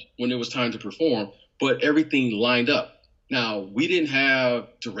performed when it was time to perform, but everything lined up. Now, we didn't have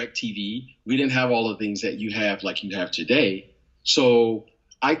DirecTV. We didn't have all the things that you have like you have today. So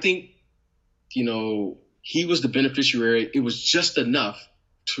I think, he was the beneficiary. It was just enough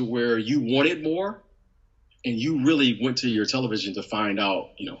to where you wanted more, and you really went to your television to find out,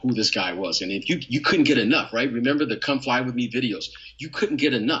 who this guy was. And if you couldn't get enough, right? Remember the Come Fly With Me videos? You couldn't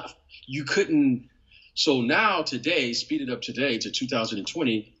get enough. You couldn't. So now today, speed it up today to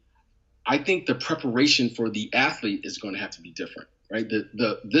 2020, I think the preparation for the athlete is going to have to be different, right?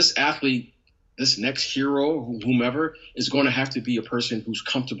 This athlete, this next hero, whomever, is going to have to be a person who's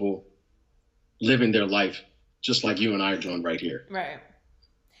comfortable living their life just like you and I are doing right here. Right.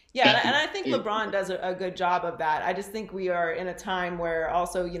 Yeah, and I think LeBron does a good job of that. I just think we are in a time where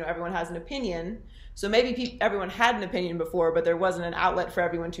also, everyone has an opinion. So maybe everyone had an opinion before, but there wasn't an outlet for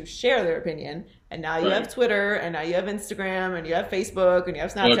everyone to share their opinion. And now you have Twitter, and now you have Instagram, and you have Facebook, and you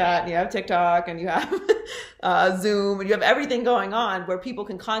have Snapchat, and you have TikTok, and you have Zoom, and you have everything going on where people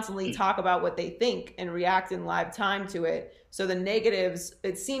can constantly talk about what they think and react in live time to it. So the negatives,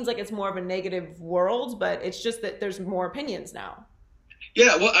 it seems like it's more of a negative world, but it's just that there's more opinions now.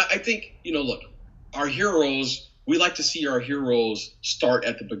 Yeah, well, I think, look, our heroes, we like to see our heroes start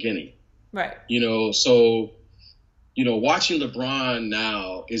at the beginning. Right. So, watching LeBron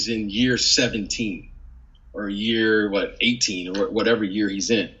now is in year 17 or year, 18 or whatever year he's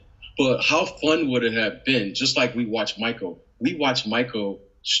in. But how fun would it have been, just like we watched Michael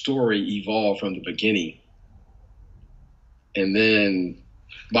story evolve from the beginning. And then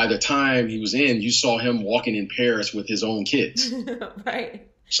by the time he was in, you saw him walking in Paris with his own kids. Right.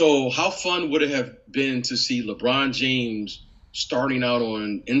 So how fun would it have been to see LeBron James starting out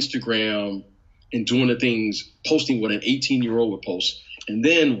on Instagram and doing the things, posting what an 18-year-old would post, and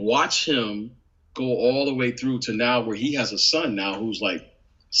then watch him go all the way through to now where he has a son now who's like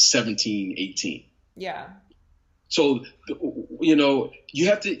 17, 18. Yeah. So, you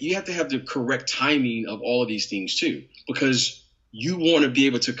have to have the correct timing of all of these things too, because you want to be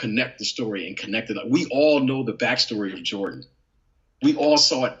able to connect the story and connect it up. We all know the backstory of Jordan. We all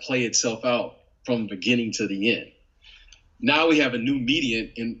saw it play itself out from beginning to the end. Now we have a new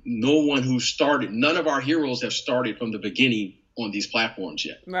median, and none of our heroes have started from the beginning on these platforms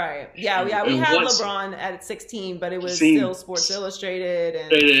yet. Right. Yeah. We had LeBron at 16, but it was still Sports Illustrated.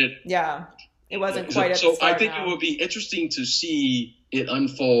 And it wasn't quite at the start. I think it would be interesting to see it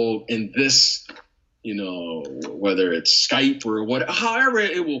unfold in this, whether it's Skype or however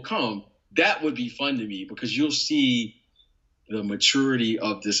it will come. That would be fun to me, because you'll see the maturity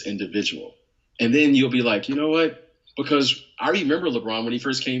of this individual. And then you'll be like, you know what? Because I remember LeBron when he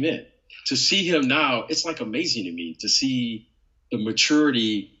first came in. To see him now, it's like amazing to me to see the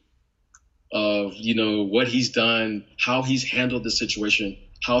maturity of, what he's done, how he's handled the situation,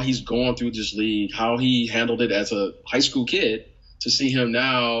 how he's gone through this league, how he handled it as a high school kid, to see him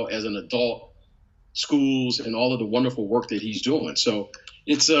now as an adult, schools, and all of the wonderful work that he's doing. So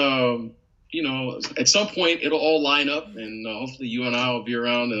it's, at some point it'll all line up, and hopefully you and I will be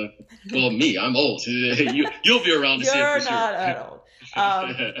around. Me, I'm old. You'll be around to see it for You're sure. not old.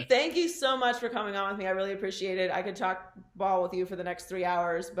 Thank you so much for coming on with me. I really appreciate it. I could talk ball with you for the next 3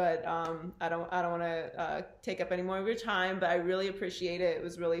 hours, but I don't want to take up any more of your time. But I really appreciate it. It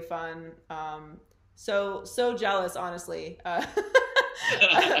was really fun. so jealous, honestly, of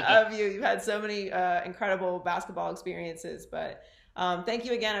you. You've had so many incredible basketball experiences, but thank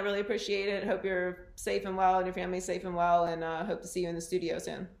you again. I really appreciate it. Hope you're safe and well and your family's safe and well, and hope to see you in the studio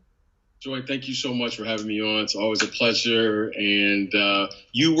soon. Joy, thank you so much for having me on. It's always a pleasure. And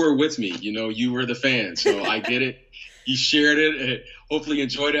you were with me. You know, you were the fan. So I get it. You shared it. Hopefully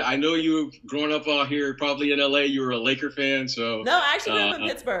enjoyed it. I know you growing up out here, probably in LA, you were a Laker fan. So no, I actually grew up in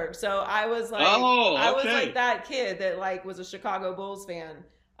Pittsburgh. So I was like, I was like that kid that like was a Chicago Bulls fan.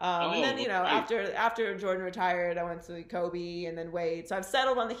 And then, you know, after Jordan retired, I went to Kobe and then Wade. So I've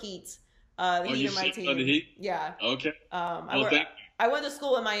settled on the Heat. The Heat are my team. On the Heat? Yeah. Okay. I went to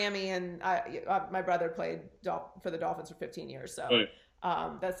school in Miami, and my brother played for the Dolphins for 15 years. So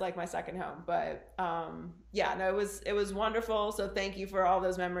that's like my second home. But yeah, no, it was wonderful. So thank you for all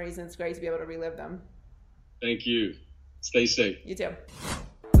those memories, and it's great to be able to relive them. Thank you. Stay safe. You too.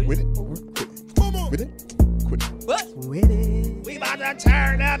 With it. With it. What? With it. We about to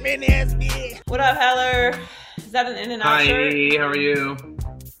turn up in this bitch. What up, Heller? Is that an In-N-Out shirt? Hi, how are you?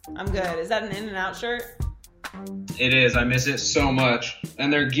 I'm good. Is that an In-N-Out shirt? It is. I miss it so much.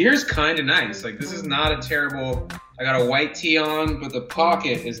 And their gear's kind of nice. Like, this is not a terrible... I got a white tee on, but the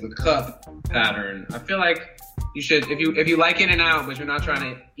pocket is the cup pattern. I feel like you should... If you like In-N-Out, but you're not trying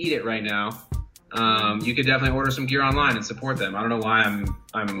to eat it right now, you could definitely order some gear online and support them. I don't know why I'm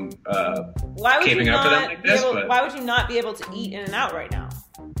caping up for them like this, but... Why would you not be able to eat In-N-Out right now?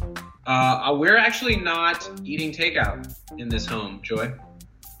 We're actually not eating takeout in this home, Joy.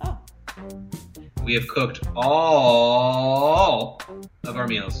 Oh. We have cooked all of our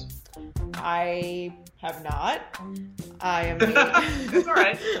meals. I have not. I am. It's all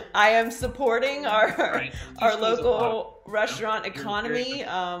right. I am supporting our Right. our local restaurant economy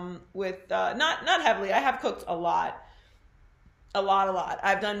with not heavily. I have cooked a lot.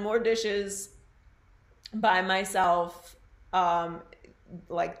 I've done more dishes by myself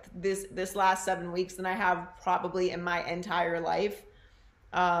like this last 7 weeks than I have probably in my entire life.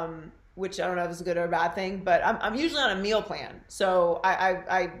 Which I don't know if it's a good or a bad thing, but I'm usually on a meal plan. So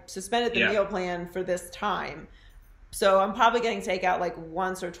I suspended the meal plan for this time. So I'm probably getting takeout like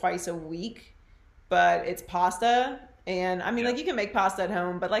once or twice a week, but it's pasta. And I mean, like you can make pasta at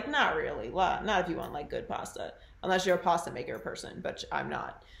home, but like not really. Not if you want like good pasta, unless you're a pasta maker person, but I'm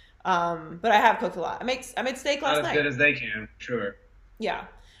not. But I have cooked a lot. I made steak last night. Not as good as they can, sure. Yeah.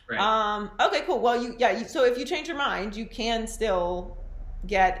 Right. Okay, cool. Well, so if you change your mind, you can still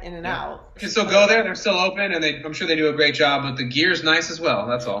get In-N-Out. You can still go there. They're still open, and I'm sure they do a great job. But the gear's nice as well.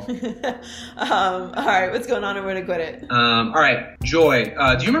 That's all. All right, what's going on? I'm gonna quit it. All right, Joy. Do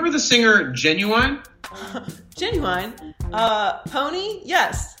you remember the singer Genuine? Genuine. Pony.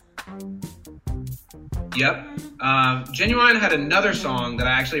 Yes. Yep. Genuine had another song that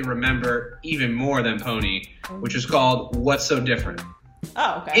I actually remember even more than Pony, which was called "What's So Different."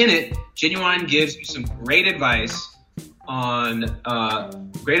 Oh, okay. In it, Genuine gives you some great advice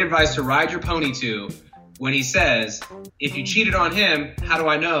to ride your pony to when he says, if you cheated on him, how do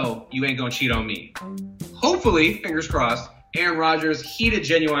I know you ain't gonna cheat on me? Hopefully, fingers crossed, Aaron Rodgers heeded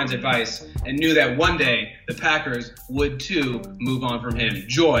Genuine's advice and knew that one day the Packers would too move on from him.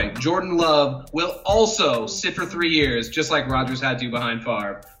 Joy, Jordan Love will also sit for 3 years, just like Rodgers had to behind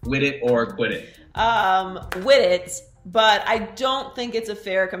Favre. With it or quit it? With it, but I don't think it's a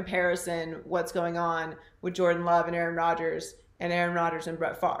fair comparison what's going on with Jordan Love and Aaron Rodgers and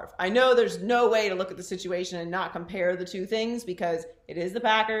Brett Favre. I know there's no way to look at the situation and not compare the two things because it is the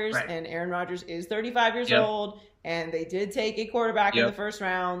Packers and Aaron Rodgers is 35 years old and they did take a quarterback in the first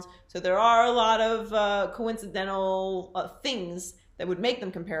round. So there are a lot of coincidental things that would make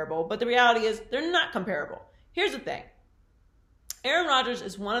them comparable, but the reality is they're not comparable. Here's the thing. Aaron Rodgers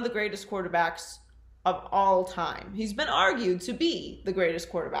is one of the greatest quarterbacks of all time. He's been argued to be the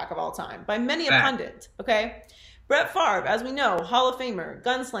greatest quarterback of all time by many a pundit, okay? Brett Favre, as we know, Hall of Famer,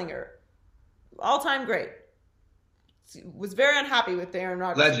 gunslinger, all-time great. Was very unhappy with the Aaron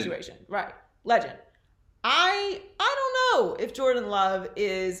Rodgers situation. Right. Legend. I don't know if Jordan Love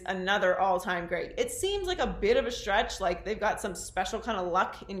is another all-time great. It seems like a bit of a stretch, like they've got some special kind of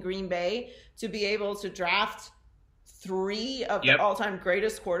luck in Green Bay to be able to draft 3 of the all-time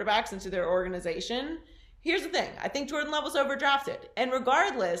greatest quarterbacks into their organization. Here's the thing. I think Jordan Love was overdrafted. And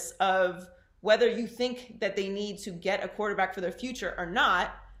regardless of whether you think that they need to get a quarterback for their future or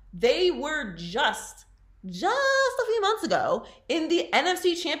not, they were just a few months ago in the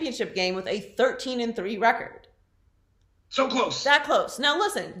NFC Championship game with a 13-3 record. So close. That close. Now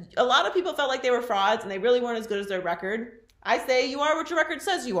listen, a lot of people felt like they were frauds and they really weren't as good as their record. I say you are what your record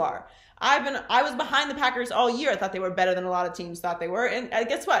says you are. I was behind the Packers all year. I thought they were better than a lot of teams thought they were. And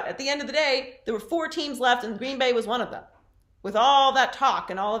guess what? At the end of the day, there were 4 teams left, and Green Bay was one of them, with all that talk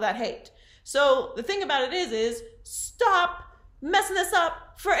and all of that hate. So the thing about it is stop messing this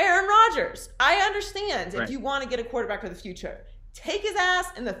up for Aaron Rodgers. I understand if you want to get a quarterback for the future. Take his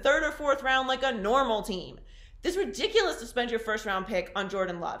ass in the 3rd or 4th round like a normal team. It's ridiculous to spend your 1st round pick on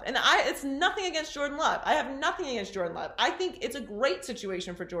Jordan Love. And it's nothing against Jordan Love. I have nothing against Jordan Love. I think it's a great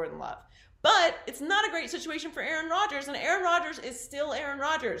situation for Jordan Love. But it's not a great situation for Aaron Rodgers, and Aaron Rodgers is still Aaron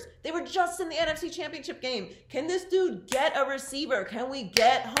Rodgers. They were just in the NFC Championship game. Can this dude get a receiver? Can we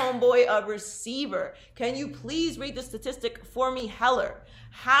get homeboy a receiver? Can you please read the statistic for me, Heller?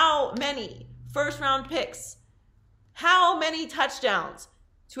 How many 1st-round picks, how many touchdowns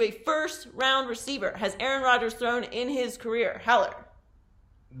to a 1st-round receiver has Aaron Rodgers thrown in his career? Heller.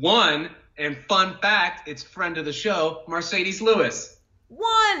 1, and fun fact, it's friend of the show, Mercedes Lewis.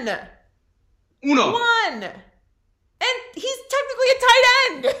 1. Uno. 1. And he's technically a tight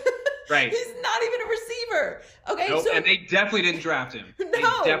end. Right. He's not even a receiver. Okay. Nope, So, and they definitely didn't draft him. No. They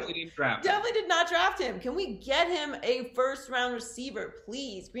definitely didn't draft him. Definitely did not draft him. Can we get him a 1st-round receiver,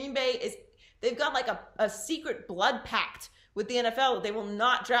 please? Green Bay they've got like a secret blood pact with the NFL that they will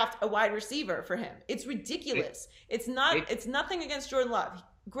not draft a wide receiver for him. It's ridiculous. It's nothing against Jordan Love.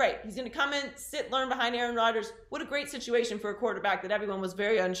 Great. He's going to come in, sit, learn behind Aaron Rodgers. What a great situation for a quarterback that everyone was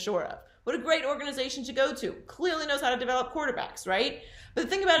very unsure of. What a great organization to go to. Clearly knows how to develop quarterbacks, right? But the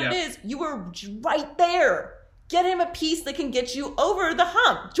thing about it is, you were right there. Get him a piece that can get you over the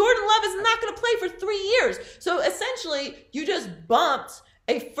hump. Jordan Love is not going to play for 3 years. So essentially, you just bumped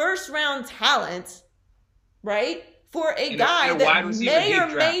a 1st-round talent, right, for a guy that may or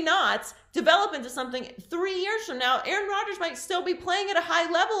may not develop into something 3 years from now. Aaron Rodgers might still be playing at a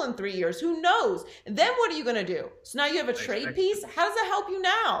high level in 3 years. Who knows? And then what are you going to do? So now you have a trade piece? How does that help you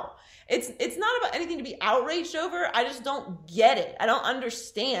now? It's not about anything to be outraged over. I just don't get it. I don't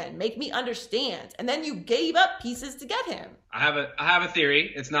understand. Make me understand. And then you gave up pieces to get him. I have a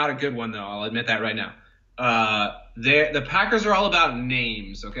theory. It's not a good one, though. I'll admit that right now. The Packers are all about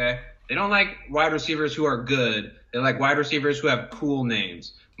names, okay? They don't like wide receivers who are good. They like wide receivers who have cool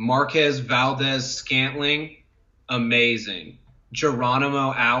names. Marquez Valdez-Scantling, amazing.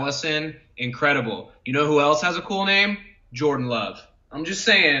 Geronimo Allison, incredible. You know who else has a cool name? Jordan Love. I'm just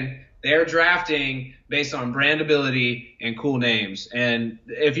saying they're drafting based on brandability and cool names. And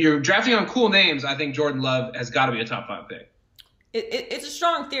if you're drafting on cool names, I think Jordan Love has got to be a top 5 pick. It's a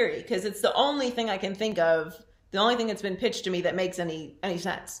strong theory because it's the only thing I can think of, the only thing that's been pitched to me that makes any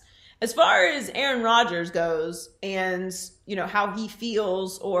sense. As far as Aaron Rodgers goes and, how he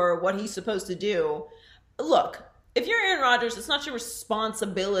feels or what he's supposed to do, look, if you're Aaron Rodgers, it's not your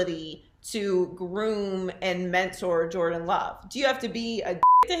responsibility to groom and mentor Jordan Love. Do you have to be a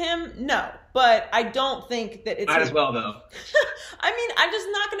to him? No, but I don't think that it's... Might as well, though. I mean, I'm just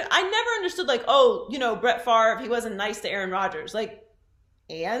not going to... I never understood, Brett Favre, he wasn't nice to Aaron Rodgers.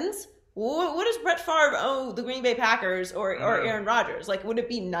 And? What does Brett Favre owe the Green Bay Packers or Aaron Rodgers? Would it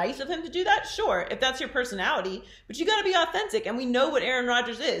be nice of him to do that? Sure, if that's your personality. But you got to be authentic, and we know what Aaron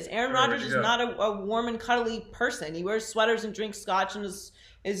Rodgers is. Aaron Rodgers is not a warm and cuddly person. He wears sweaters and drinks scotch and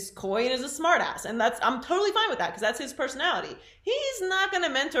is coy and is a smartass. And I'm totally fine with that because that's his personality. He's not going to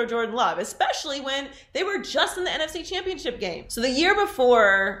mentor Jordan Love, especially when they were just in the NFC Championship game. So the year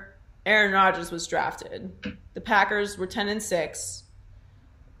before Aaron Rodgers was drafted, the Packers were 10-6.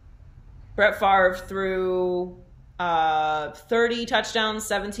 Brett Favre threw 30 touchdowns,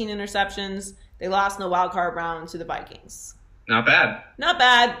 17 interceptions. They lost in the wild card round to the Vikings. Not bad. Not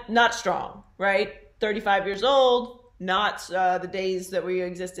bad, not strong, right? 35 years old, not the days that we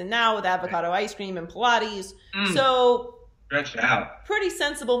exist in now with avocado ice cream and Pilates. So, stretched out. Pretty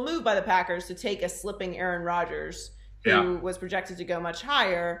sensible move by the Packers to take a slipping Aaron Rodgers, who was projected to go much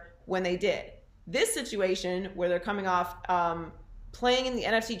higher when they did. This situation where they're coming off playing in the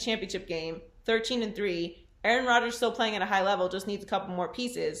NFC Championship game, 13-3. Aaron Rodgers still playing at a high level, just needs a couple more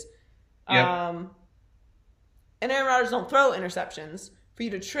pieces. And Aaron Rodgers don't throw interceptions. For you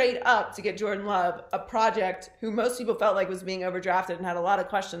to trade up to get Jordan Love, a project who most people felt like was being overdrafted and had a lot of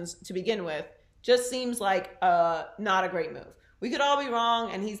questions to begin with, just seems like not a great move. We could all be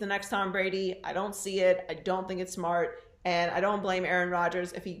wrong, and he's the next Tom Brady. I don't see it. I don't think it's smart. And I don't blame Aaron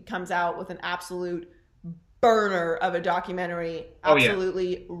Rodgers if he comes out with an absolute burner of a documentary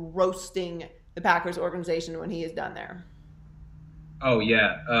absolutely roasting the Packers organization when he is done there. Oh,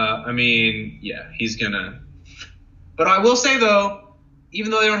 yeah. He's going to. But I will say, though, even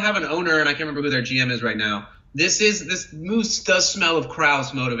though they don't have an owner, and I can't remember who their GM is right now, this move does smell of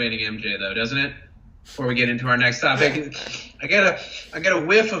Krause motivating MJ, though, doesn't it? before we get into our next topic. I get a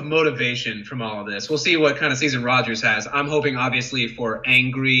whiff of motivation from all of this. We'll see what kind of season Rodgers has. I'm hoping, obviously, for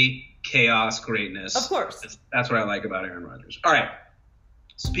angry chaos greatness. Of course. That's what I like about Aaron Rodgers. All right.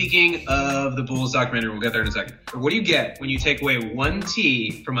 Speaking of the Bulls documentary, we'll get there in a second. What do you get when you take away one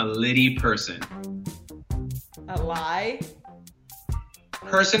T from a Liddy person? A lie.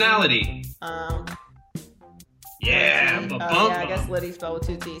 Personality. Yeah. I guess Liddy spelled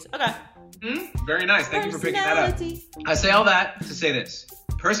with 2 T's. Okay. Very nice. Thank you for picking that up. I say all that to say this.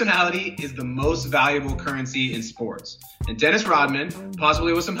 Personality is the most valuable currency in sports. And Dennis Rodman,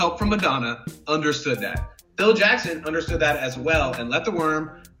 possibly with some help from Madonna, understood that. Phil Jackson understood that as well and let the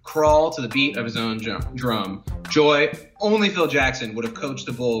worm crawl to the beat of his own drum. Joy, only Phil Jackson would have coached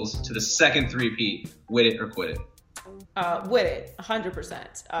the Bulls to the second three-peat. Wit it or quit it. Wit it,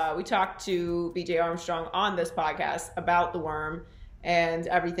 100%. We talked to BJ Armstrong on this podcast about the worm and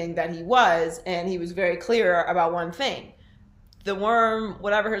everything that he was, and he was very clear about one thing. The worm,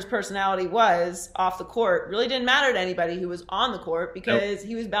 whatever his personality was off the court, really didn't matter to anybody who was on the court because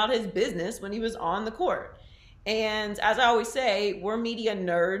he was about his business when he was on the court. And as I always say, we're media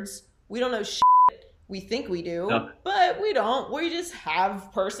nerds. We don't know shit. We think we do, but we don't. We just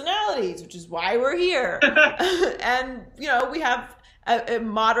have personalities, which is why we're here. And, we have a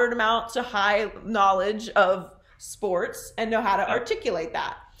moderate amount to high knowledge of sports and know how to articulate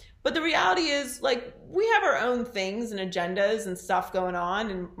that. But the reality is, we have our own things and agendas and stuff going on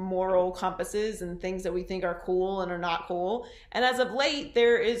and moral compasses and things that we think are cool and are not cool. And as of late,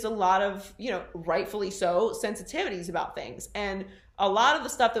 there is a lot of, rightfully so, sensitivities about things. And a lot of the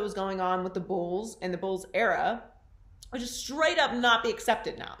stuff that was going on with the Bulls and the Bulls era would just straight up not be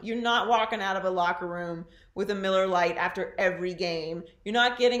accepted now. You're not walking out of a locker room with a Miller Lite after every game. You're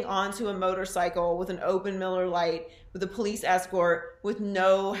not getting onto a motorcycle with an open Miller Lite with a police escort with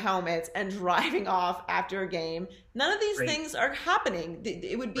no helmets and driving off after a game. None of these things are happening.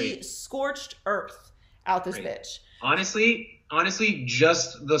 It would be scorched earth out this bitch. Honestly,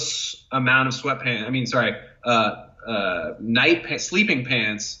 just the amount of sleeping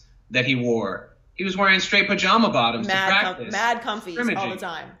pants that he wore. He was wearing straight pajama bottoms to practice. Mad comfies all the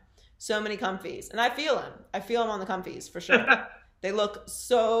time. So many comfies. And I feel him. I feel him on the comfies, for sure. They look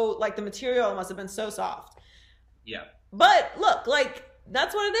so, the material must have been so soft. Yeah. But look,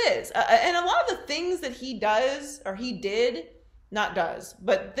 that's what it is. And a lot of the things that he does, or he did, not does,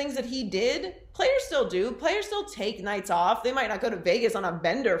 but things that he did, players still do. Players still take nights off. They might not go to Vegas on a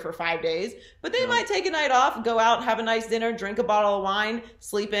bender for 5 days, but they might take a night off, go out, have a nice dinner, drink a bottle of wine,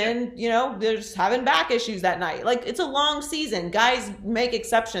 sleep in, they're just having back issues that night. It's a long season. Guys make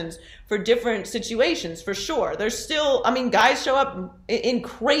exceptions for different situations, for sure. There's still, guys show up in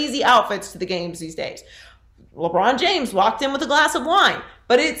crazy outfits to the games these days. LeBron James walked in with a glass of wine,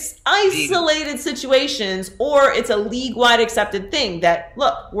 but it's isolated situations, or it's a league-wide accepted thing that,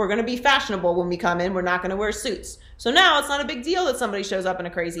 look, we're going to be fashionable when we come in. We're not going to wear suits. So now it's not a big deal that somebody shows up in a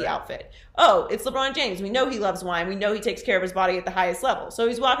crazy outfit. Oh, it's LeBron James. We know he loves wine. We know he takes care of his body at the highest level. So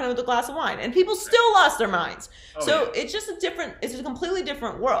he's walking in with a glass of wine, and people still lost their minds. It's just it's a completely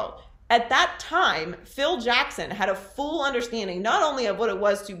different world. At that time, Phil Jackson had a full understanding not only of what it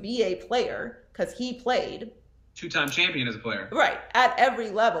was to be a player, because he played, 2-time champion as a player. Right. At every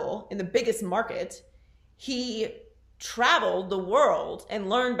level, in the biggest market, he traveled the world and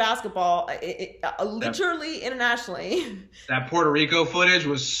learned basketball literally internationally. That Puerto Rico footage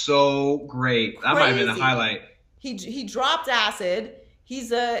was so great. That might have been a highlight. He dropped acid.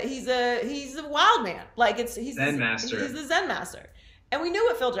 He's a wild man. He's Zen master. He's the Zen master. And we knew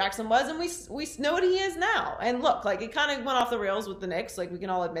what Phil Jackson was, and we know what he is now. And look, it kind of went off the rails with the Knicks. We can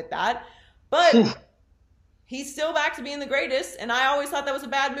all admit that. But he's still back to being the greatest, and I always thought that was a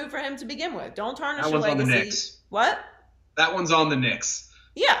bad move for him to begin with. Don't tarnish your legacy. That one's on the Knicks. What? That one's on the Knicks.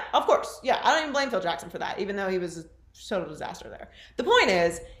 Yeah, of course. Yeah, I don't even blame Phil Jackson for that, even though he was a total disaster there. The point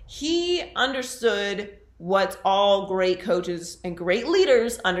is, he understood what all great coaches and great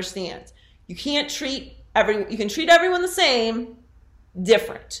leaders understand. You can treat everyone the same,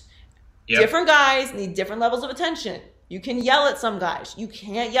 different. Yep. Different guys need different levels of attention. You can yell at some guys. You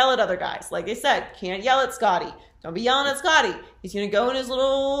can't yell at other guys. Like they said, can't yell at Scotty. Don't be yelling at Scotty. He's going to go in his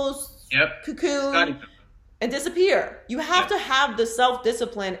little cocoon and disappear. You have to have the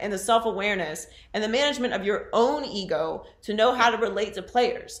self-discipline and the self-awareness and the management of your own ego to know how to relate to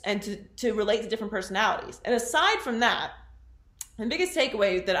players and to relate to different personalities. And aside from that, the biggest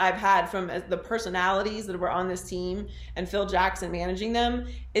takeaway that I've had from the personalities that were on this team and Phil Jackson managing them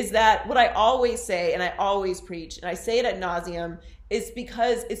is that what I always say and I always preach, and I say it ad nauseum, is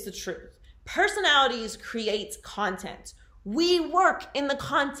because it's the truth. Personalities create content. We work in the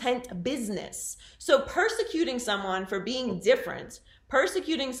content business. So persecuting someone for being different,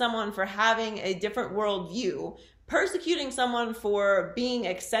 persecuting someone for having a different worldview, persecuting someone for being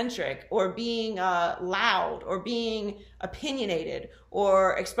eccentric or being loud or being opinionated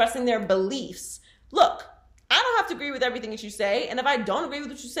or expressing their beliefs. Look, I don't have to agree with everything that you say. And if I don't agree with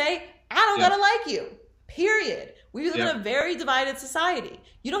what you say, I don't gotta like you, period. We live in a very divided society.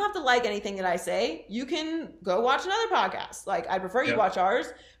 You don't have to like anything that I say. You can go watch another podcast. Like, I prefer you watch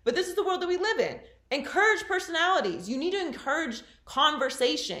ours, but this is the world that we live in. Encourage personalities. You need to encourage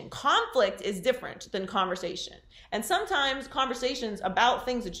conversation. Conflict is different than conversation. And sometimes conversations about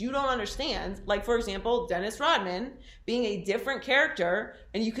things that you don't understand, like, for example, Dennis Rodman being a different character,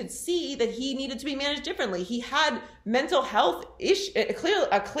 and you could see that he needed to be managed differently. He had mental health issue,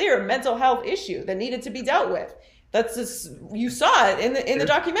 a clear mental health issue that needed to be dealt with. That's just, you saw it in the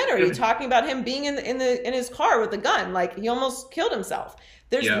documentary, talking about him being in his car with a gun, like he almost killed himself.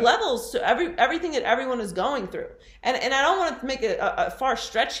 There's levels to everything that everyone is going through. And I don't want to make a far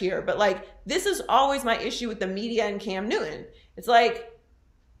stretch here, but like, this is always my issue with the media and Cam Newton. It's like,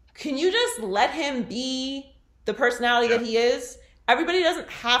 can you just let him be the personality that he is? Everybody doesn't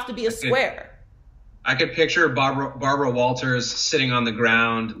have to be a square. I could picture Barbara Walters sitting on the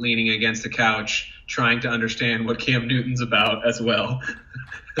ground, leaning against the couch, trying to understand what Cam Newton's about as well.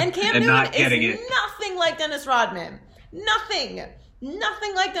 And Cam Newton is nothing like Dennis Rodman. Nothing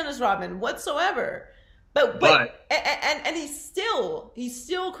like Dennis Rodman whatsoever. But he's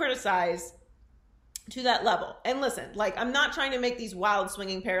still criticized to that level. And listen, like, I'm not trying to make these wild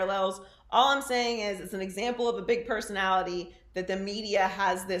swinging parallels. All I'm saying is it's an example of a big personality that the media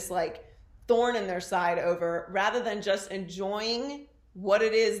has this like thorn in their side over, rather than just enjoying what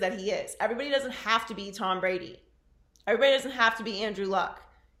it is that he is. Everybody doesn't have to be Tom Brady. Everybody doesn't have to be Andrew Luck.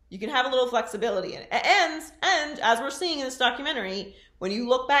 You can have a little flexibility in it. And as we're seeing in this documentary, when you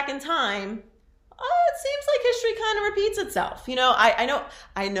look back in time, it seems like history kind of repeats itself. You know, I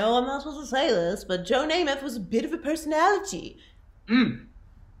know I'm not supposed to say this, but Joe Namath was a bit of a personality.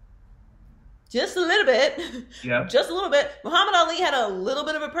 Just a little bit. Yeah. Just a little bit. Muhammad Ali had a little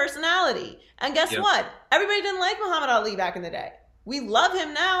bit of a personality. And guess what? Everybody didn't like Muhammad Ali back in the day. We love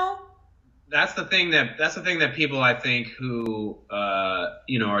him now. That's the thing that people, I think, who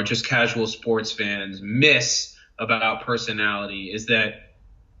are just casual sports fans miss about personality, is that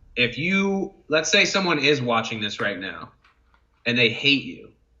if let's say someone is watching this right now and they hate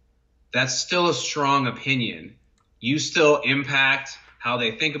you, that's still a strong opinion. You still impact how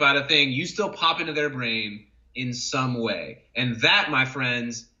they think about a thing. You still pop into their brain in some way. And that, my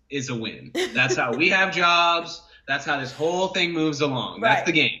friends, is a win. That's how we have jobs. That's how this whole thing moves along. Right. That's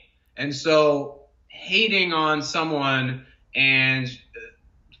the game. And so hating on someone and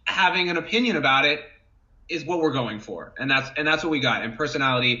having an opinion about it is what we're going for. And that's what we got. And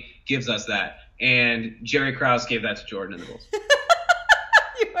personality gives us that. And Jerry Krause gave that to Jordan and the Bulls.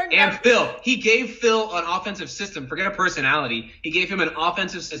 And Phil. He gave Phil an offensive system. Forget a personality. He gave him an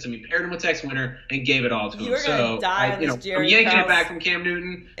offensive system. He paired him with Tex Winter and gave it all to him. You're going to die on this Jerry Krause. I'm yanking it back from Cam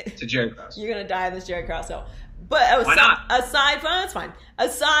Newton to Jerry Krause. You're going to die on this Jerry Krause hill. But why not? That's fine.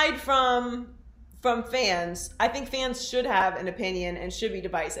 Aside from fans, I think fans should have an opinion and should be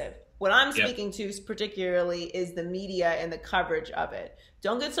divisive. What I'm speaking to particularly is the media and the coverage of it.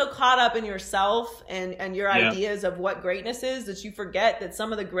 Don't get so caught up in yourself and your ideas of what greatness is that you forget that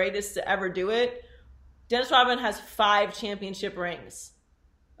some of the greatest to ever do it. Dennis Rodman has 5 championship rings,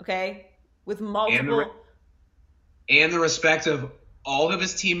 okay, with multiple. And the respect of all of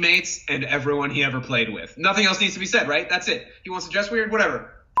his teammates and everyone he ever played with. Nothing else needs to be said, right? That's it. He wants to dress weird,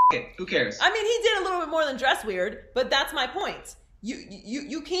 whatever. It. Who cares? I mean, he did a little bit more than dress weird, but that's my point.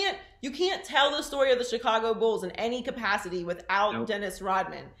 You can't tell the story of the Chicago Bulls in any capacity without Dennis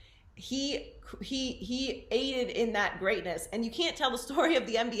Rodman. He aided in that greatness, and you can't tell the story of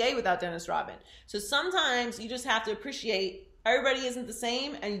the NBA without Dennis Rodman. So sometimes you just have to appreciate everybody isn't the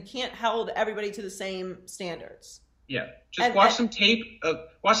same, and you can't hold everybody to the same standards. Yeah, just watch some tape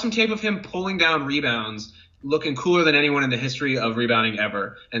of him pulling down rebounds, looking cooler than anyone in the history of rebounding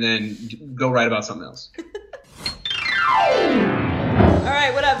ever, and then go write about something else. All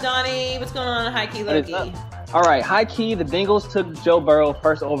right, what up, Donnie? What's going on in High Key, Low Key? All right, High Key, the Bengals took Joe Burrow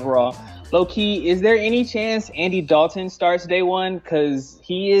first overall. Low Key, is there any chance Andy Dalton starts day one? Because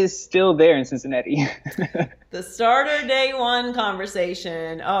he is still there in Cincinnati. The starter day one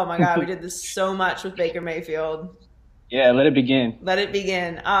conversation. Oh, my God, we did this so much with Baker Mayfield. Yeah, let it begin. Let it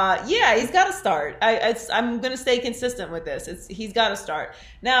begin. Yeah, he's got to start. I'm going to stay consistent with this. He's got to start.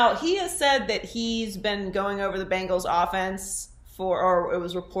 Now, he has said that he's been going over the Bengals offense or it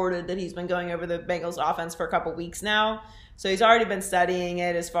was reported that he's been going over the Bengals offense for a couple weeks now. So he's already been studying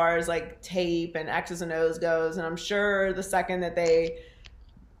it as far as like tape and X's and O's goes. And I'm sure the second that they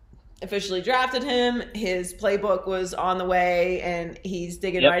officially drafted him, his playbook was on the way and he's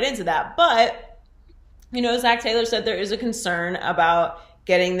digging right into that. But, Zach Taylor said there is a concern about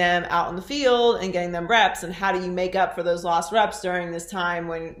getting them out in the field and getting them reps. And how do you make up for those lost reps during this time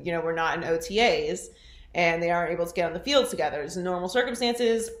when, we're not in OTAs and they aren't able to get on the field together? In normal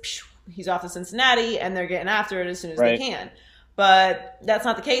circumstances, he's off to Cincinnati and they're getting after it as soon as they can. But that's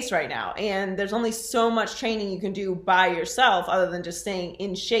not the case right now. And there's only so much training you can do by yourself other than just staying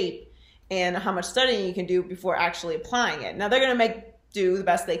in shape and how much studying you can do before actually applying it. Now, they're going to do the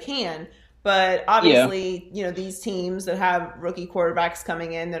best they can. But obviously, these teams that have rookie quarterbacks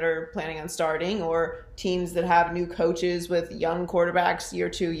coming in that are planning on starting, or teams that have new coaches with young quarterbacks year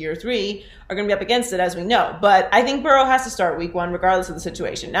 2, year 3, are going to be up against it, as we know. But I think Burrow has to start week 1 regardless of the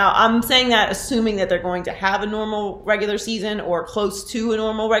situation. Now, I'm saying that assuming that they're going to have a normal regular season or close to a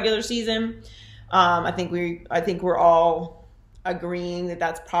normal regular season. I think we're all agreeing that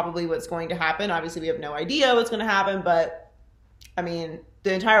that's probably what's going to happen. Obviously, we have no idea what's going to happen, but I mean,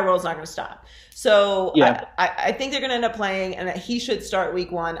 the entire world's not going to stop. So I think they're going to end up playing, and that he should start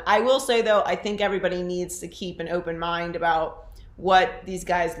week 1. I will say, though, I think everybody needs to keep an open mind about what these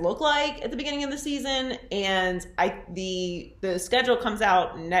guys look like at the beginning of the season. And the schedule comes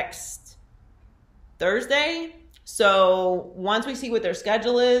out next Thursday. So once we see what their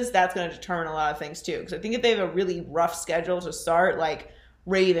schedule is, that's going to determine a lot of things, too. Because I think if they have a really rough schedule to start, like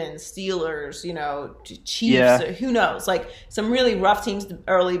Ravens, Steelers, Chiefs, who knows? Like some really rough teams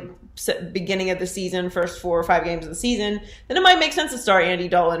early beginning of the season, first 4 or 5 games of the season, then it might make sense to start Andy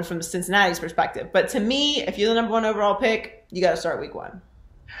Dalton from Cincinnati's perspective. But to me, if you're the number 1 overall pick, you got to start week 1.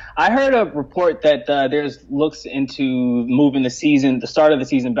 I heard a report that there's looks into moving the start of the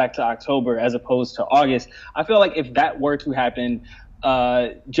season back to October as opposed to August. I feel like if that were to happen,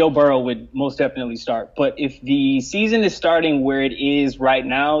 Joe Burrow would most definitely start. But if the season is starting where it is right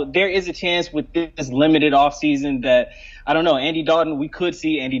now, there is a chance with this limited offseason that, I don't know, we could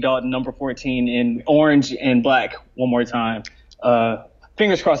see Andy Dalton number 14 in orange and black one more time.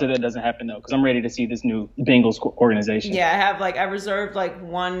 Fingers crossed that doesn't happen, though, because I'm ready to see this new Bengals organization. Yeah, I reserved like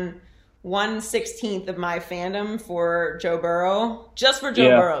 1/16 of my fandom for Joe Burrow, just for Joe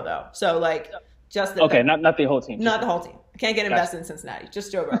Burrow, though. So like just not the whole team. Not the whole team. I can't get invested in Cincinnati.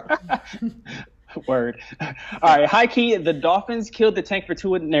 Just Joe Burrow. Word. All right, high key, the Dolphins killed the tank for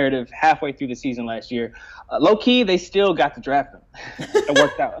Tua narrative halfway through the season last year. Low key, they still got to draft him. It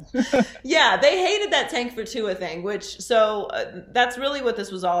worked out. Yeah, they hated that tank for Tua thing, that's really what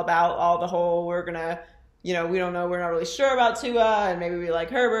this was all about. All the whole, we're going to, we don't know, we're not really sure about Tua, and maybe we like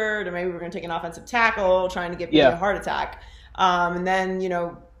Herbert, or maybe we're going to take an offensive tackle, trying to give you a heart attack. And then,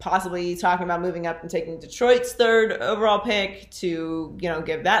 possibly talking about moving up and taking Detroit's 3rd overall pick to,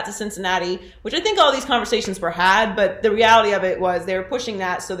 give that to Cincinnati, which I think all these conversations were had, but the reality of it was they were pushing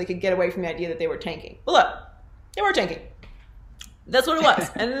that so they could get away from the idea that they were tanking. But look, they were tanking. That's what it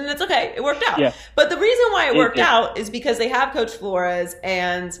was. And it's okay. It worked out. Yeah. But the reason why it worked out is because they have Coach Flores,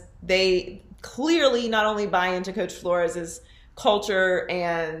 and they clearly not only buy into Coach Flores's culture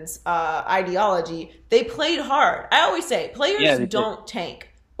and ideology, they played hard. I always say players don't tank.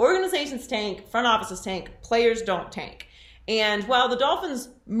 Organizations tank, front offices tank, players don't tank. And while the Dolphins'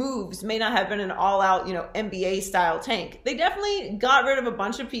 moves may not have been an all-out, NBA-style tank, they definitely got rid of a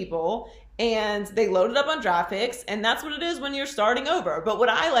bunch of people, and they loaded up on draft picks, and that's what it is when you're starting over. But what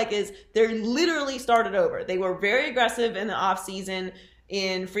I like is they literally started over. They were very aggressive in the offseason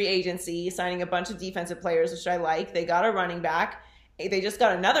in free agency, signing a bunch of defensive players, which I like. They got a running back. They just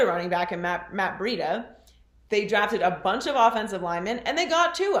got another running back in Matt Breida. They drafted a bunch of offensive linemen, and they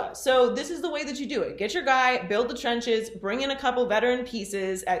got Tua. So this is the way that you do it. Get your guy, build the trenches, bring in a couple veteran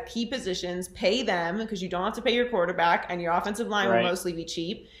pieces at key positions, pay them because you don't have to pay your quarterback, and your offensive line will mostly be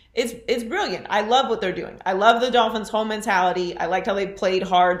cheap. It's brilliant. I love what they're doing. I love the Dolphins' whole mentality. I liked how they played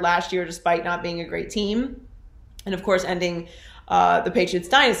hard last year despite not being a great team. And, of course, ending the Patriots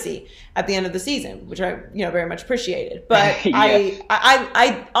dynasty at the end of the season, which I very much appreciated. But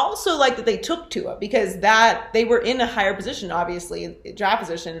I also like that they took Tua because they were in a higher position, obviously, draft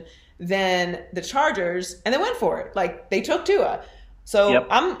position than the Chargers, and they went for it. Like, they took Tua. So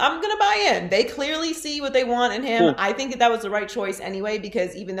I'm going to buy in. They clearly see what they want in him. Cool. I think that was the right choice anyway,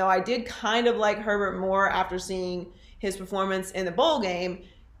 because even though I did kind of like Herbert more after seeing his performance in the bowl game,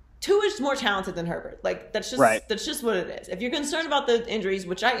 Tua is more talented than Herbert. Like, that's just what it is. If you're concerned about the injuries,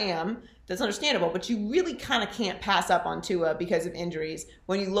 which I am, that's understandable, but you really kind of can't pass up on Tua because of injuries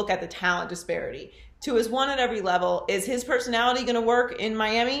when you look at the talent disparity. Tua's won at every level. Is his personality going to work in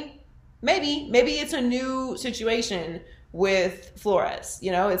Miami? Maybe. Maybe it's a new situation with Flores.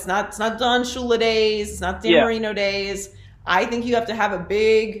 You know, it's not Don Shula days. It's not Dan Marino days. I think you have to have a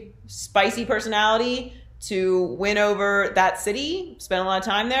big, spicy personality to win over that city, spend a lot of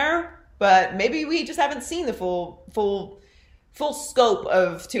time there. But maybe we just haven't seen the full scope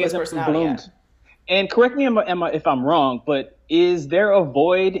of Tua's personality yet. And correct me if I'm wrong, but is there a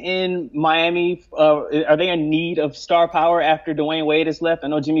void in Miami? Are they in need of star power after Dwayne Wade has left? I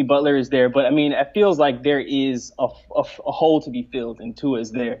know Jimmy Butler is there, but I mean, it feels like there is a hole to be filled, and Tua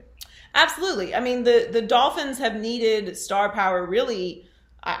is there. Absolutely. I mean, the Dolphins have needed star power really,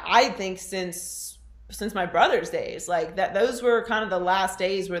 I think, since my brother's days. Like that, those were kind of the last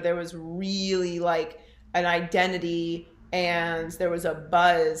days where there was really like an identity and there was a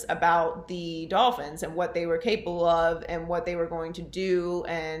buzz about the Dolphins and what they were capable of and what they were going to do.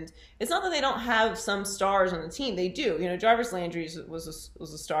 And it's not that they don't have some stars on the team. They do. You know, Jarvis Landry was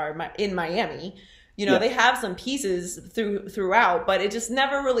a star in Miami. You know, they have some pieces throughout, but it just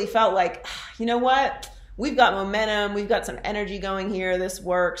never really felt like, you know what? We've got momentum. We've got some energy going here. This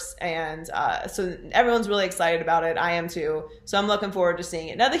works. And so everyone's really excited about it. I am too. So I'm looking forward to seeing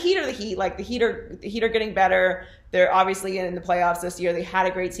it. Now, the Heat are the Heat. Like, the Heat are getting better. They're obviously in the playoffs this year. They had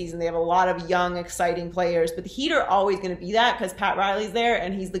a great season. They have a lot of young, exciting players. But the Heat are always going to be that because Pat Riley's there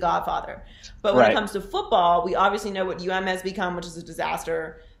and he's the godfather. But when it comes to football, we obviously know what UM has become, which is a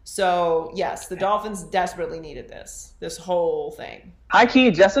disaster. So, yes, the Dolphins desperately needed this whole thing.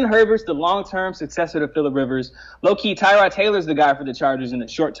 High-key, Justin Herbert's the long-term successor to Phillip Rivers. Low-key, Tyrod Taylor's the guy for the Chargers in the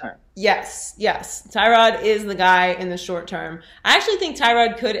short term. Yes. Tyrod is the guy in the short term. I actually think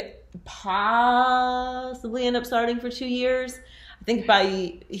Tyrod could possibly end up starting for 2 years. I think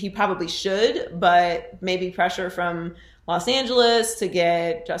he probably should, but maybe pressure from Los Angeles to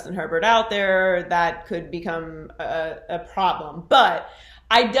get Justin Herbert out there, that could become a problem. But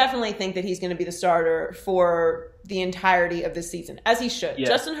I definitely think that he's going to be the starter for the entirety of this season, as he should. Yeah.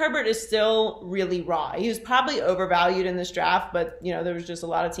 Justin Herbert is still really raw. He was probably overvalued in this draft, but, you know, there was just a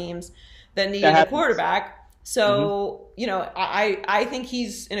lot of teams that needed a quarterback. So, you know, I think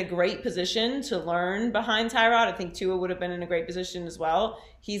he's in a great position to learn behind Tyrod. I think Tua would have been in a great position as well.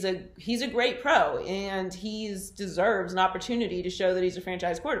 He's a great pro, and he deserves an opportunity to show that he's a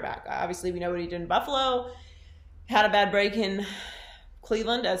franchise quarterback. Obviously, we know what he did in Buffalo. Had a bad break in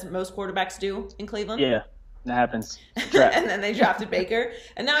Cleveland, as most quarterbacks do in Cleveland. Yeah, that happens. And then they drafted Baker.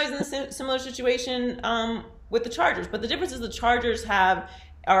 And now he's in a similar situation with the Chargers. But the difference is the Chargers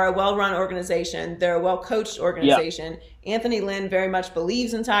are a well-run organization. They're a well-coached organization. Yeah. Anthony Lynn very much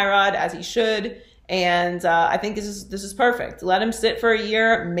believes in Tyrod, as he should. And I think this is perfect. Let him sit for a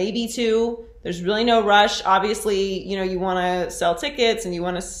year, maybe 2. There's really no rush. Obviously, you know, you want to sell tickets and you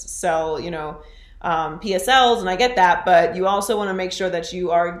want to sell, you know, PSLs, and I get that, but you also want to make sure that you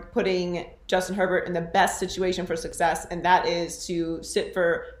are putting Justin Herbert in the best situation for success, and that is to sit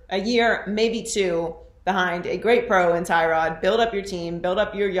for a year, maybe 2, behind a great pro in Tyrod, build up your team, build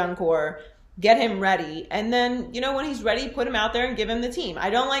up your young core, get him ready, and then, you know, when he's ready, put him out there and give him the team.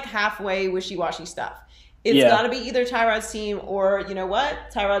 I don't like halfway, wishy-washy stuff. It's got to be either Tyrod's team or, you know what,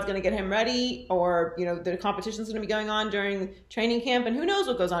 Tyrod's going to get him ready, or, you know, the competition's going to be going on during training camp, and who knows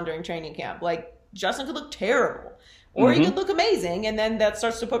what goes on during training camp. Like, Justin could look terrible, or he could look amazing, and then that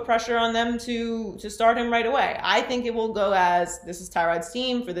starts to put pressure on them to start him right away. I think it will go as, this is Tyrod's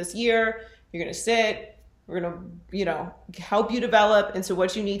team for this year. You're going to sit. We're going to, you know, help you develop into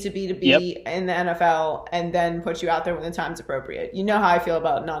what you need to be in the NFL, and then put you out there when the time's appropriate. You know how I feel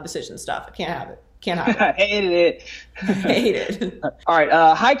about non-decision stuff. I can't have it. Hated it. Hate it. All right.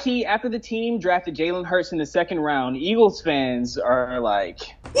 High key, after the team drafted Jalen Hurts in the second round, Eagles fans are like,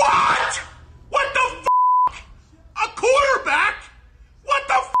 what? What the f***? A quarterback? What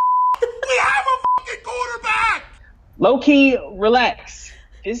the f***? We have a fucking quarterback! Low-key, relax.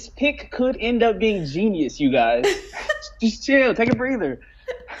 This pick could end up being genius, you guys. Just chill. Take a breather.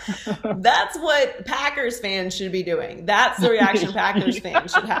 That's what Packers fans should be doing. That's the reaction Packers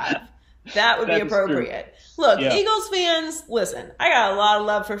fans should have. That would be appropriate. Look, Eagles fans, listen, I got a lot of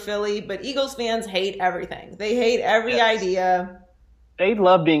love for Philly, but Eagles fans hate everything. They hate every idea. They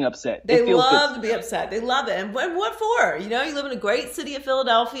love being upset. They love to be upset. They love it. And what for? You know, you live in a great city of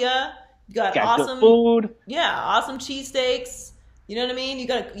Philadelphia. You got awesome food. Yeah, awesome cheesesteaks. You know what I mean? You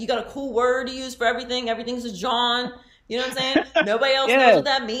got a cool word to use for everything. Everything's a John. You know what I'm saying? Nobody else knows what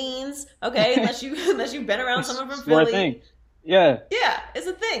that means. Okay, unless you've been around someone from Philly. Thing. Yeah. Yeah, it's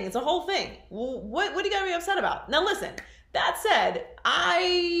a thing. It's a whole thing. Well, what do you got to be upset about? Now, listen, that said,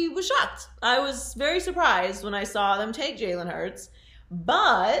 I was shocked. I was very surprised when I saw them take Jalen Hurts.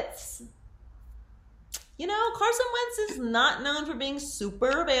 But Carson Wentz is not known for being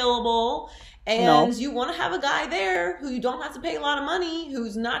super available. And you want to have a guy there who you don't have to pay a lot of money,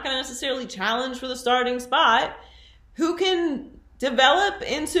 who's not going to necessarily challenge for the starting spot, who can develop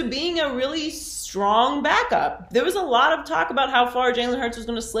into being a really strong backup. There was a lot of talk about how far Jalen Hurts was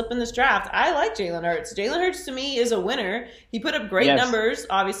going to slip in this draft. I like Jalen Hurts. Jalen Hurts, to me, is a winner. He put up great numbers,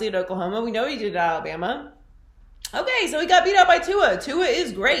 obviously, at Oklahoma. We know he did at Alabama. Okay, so he got beat out by Tua. Tua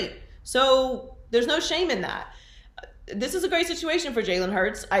is great. So there's no shame in that. This is a great situation for Jalen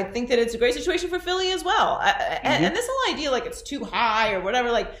Hurts. I think that it's a great situation for Philly as well. And this whole idea like it's too high or whatever,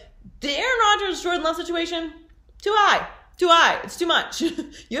 like the Aaron Rodgers, Jordan Love situation, too high. Too high. It's too much.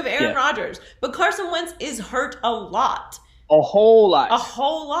 You have Aaron Rodgers. But Carson Wentz is hurt a lot. A whole lot. A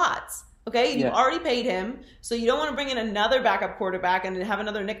whole lot. Okay? You already paid him. So you don't want to bring in another backup quarterback and have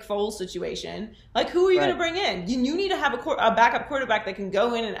another Nick Foles situation. Like, who are you going to bring in? You need to have a backup quarterback that can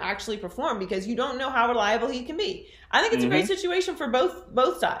go in and actually perform because you don't know how reliable he can be. I think it's a great situation for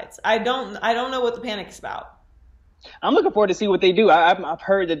both sides. I don't know what the panic is about. I'm looking forward to see what they do. I've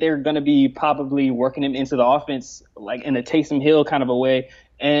heard that they're going to be probably working him into the offense, like in a Taysom Hill kind of a way.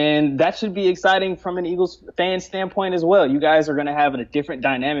 And that should be exciting from an Eagles fan standpoint as well. You guys are going to have a different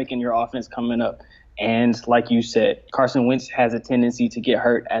dynamic in your offense coming up. And like you said, Carson Wentz has a tendency to get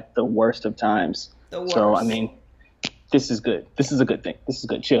hurt at the worst of times. The worst. So, I mean, this is good. This is a good thing. This is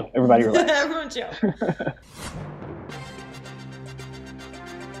good. Chill. Everybody relax. Everyone chill.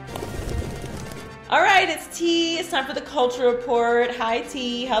 All right, it's T. It's time for the Culture Report. Hi,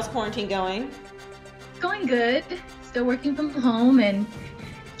 T. How's quarantine going? Going good. Still working from home and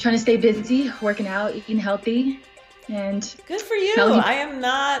trying to stay busy, working out, eating healthy. And good for you. I am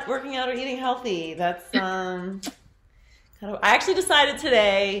not working out or eating healthy. That's I actually decided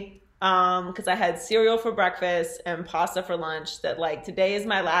today, because I had cereal for breakfast and pasta for lunch, that like today is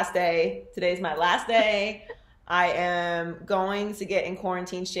my last day. Today's my last day. I am going to get in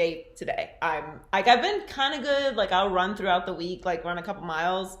quarantine shape today. I've been kind of good. Like I'll run throughout the week, like run a couple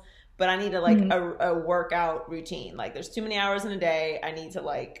miles, but I need to like a workout routine. Like there's too many hours in a day. I need to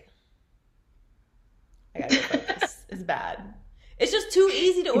I gotta get focused. It's bad. It's just too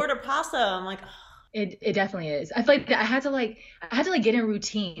easy to order pasta. I'm like, It definitely is. I feel like I had to get in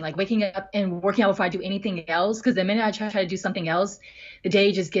routine, like waking up and working out before I do anything else. Because the minute I try to do something else, the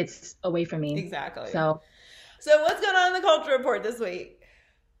day just gets away from me. Exactly. So what's going on in the Culture Report this week?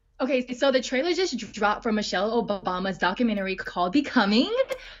 Okay, so the trailer just dropped for Michelle Obama's documentary called Becoming.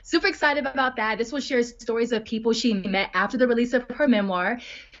 Super excited about that. This will share stories of people she met after the release of her memoir.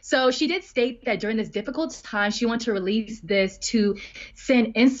 So she did state that during this difficult time, she wanted to release this to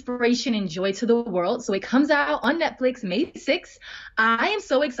send inspiration and joy to the world. So it comes out on Netflix May 6th. I am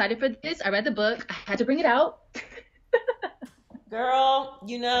so excited for this. I read the book. I had to bring it out. Girl,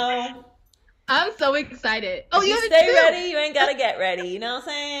 I'm so excited. If you stay ready, you ain't gotta get ready. You know what I'm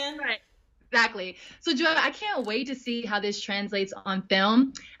saying? Right. Exactly. So, Joy, I can't wait to see how this translates on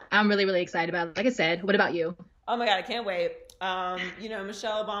film. I'm really, really excited about it. Like I said, what about you? Oh my God, I can't wait.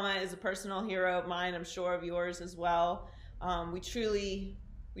 Michelle Obama is a personal hero of mine. I'm sure of yours as well. We truly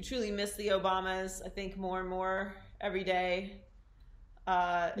miss the Obamas. I think more and more every day,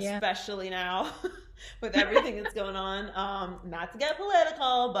 especially now with everything that's going on. Not to get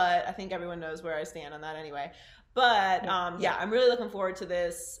political, but I think everyone knows where I stand on that anyway. But I'm really looking forward to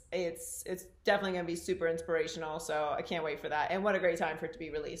this. It's definitely going to be super inspirational. So I can't wait for that. And what a great time for it to be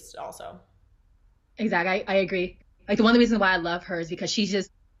released also. Exactly. I agree. Like one of the reasons why I love her is because she's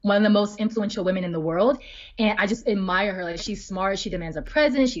just one of the most influential women in the world. And I just admire her. Like she's smart. She demands a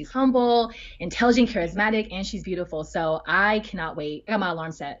presence. She's humble, intelligent, charismatic, and she's beautiful. So I cannot wait. I got my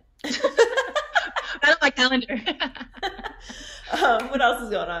alarm set. I don't my calendar. What else is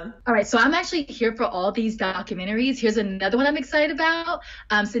going on? All right, so I'm actually here for all these documentaries. Here's another one I'm excited about.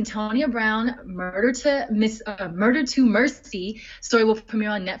 Centonia Brown, Murder to Mercy story will premiere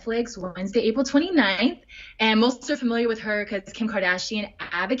on Netflix Wednesday, April 29th. And most are familiar with her because Kim Kardashian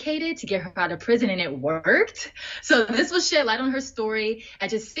advocated to get her out of prison, and it worked. So this will shed light on her story. At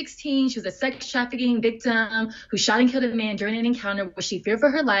just 16, she was a sex trafficking victim who shot and killed a man during an encounter where she feared for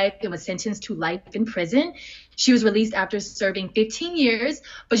her life and was sentenced to life in prison. She was released after serving 15 years,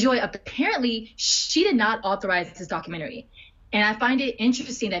 but Joy, apparently she did not authorize this documentary. And I find it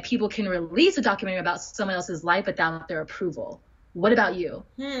interesting that people can release a documentary about someone else's life without their approval. What about you?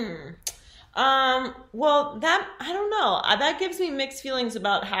 Well, that, I don't know. That gives me mixed feelings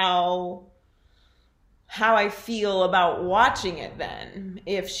about how I feel about watching it then,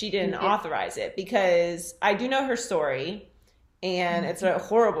 if she didn't authorize it, because I do know her story. And it's a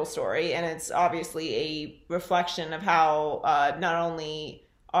horrible story, and it's obviously a reflection of how not only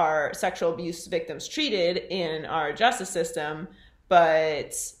our sexual abuse victims treated in our justice system,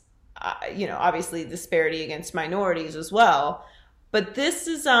 but you know, obviously disparity against minorities as well. But this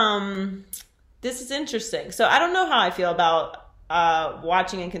is interesting. So I don't know how I feel about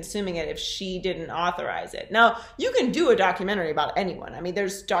watching and consuming it if she didn't authorize it. Now, you can do a documentary about anyone. I mean,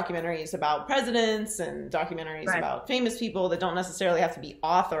 there's documentaries about presidents and documentaries about famous people that don't necessarily have to be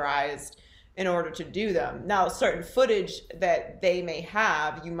authorized in order to do them. Now, certain footage that they may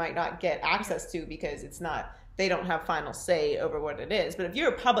have, you might not get access to because they don't have final say over what it is. But if you're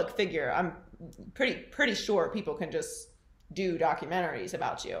a public figure, I'm pretty sure people can just do documentaries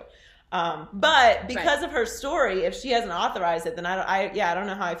about you. But because of her story, if she hasn't authorized it, then I don't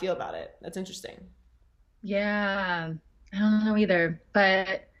know how I feel about it. That's interesting. Yeah, I don't know either,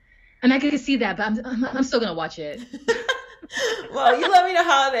 but I mean, I can see that, but I'm still gonna watch it. Well, you let me know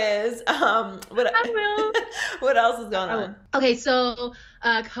how it is. I will. What else is going on? Okay, so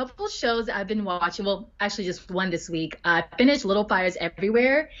a couple shows I've been watching. Well, actually, just one this week. I finished Little Fires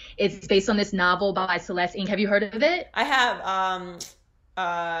Everywhere. It's based on this novel by Celeste Ng. Have you heard of it? I have.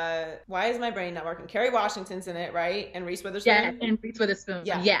 Why is my brain not working? Kerry Washington's in it, right? And Reese Witherspoon? Yeah, and Reese Witherspoon.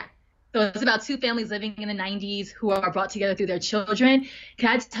 Yeah. So it's about two families living in the 90s who are brought together through their children. Can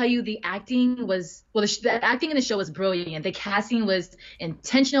I tell you the acting was, the acting in the show was brilliant. The casting was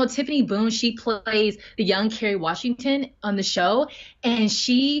intentional. Tiffany Boone, she plays the young Kerry Washington on the show, and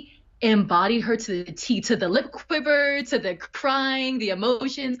she embodied her to the T, to the lip quiver, to the crying, the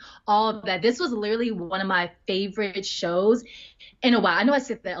emotions, all of that. This was literally one of my favorite shows in a while. I know I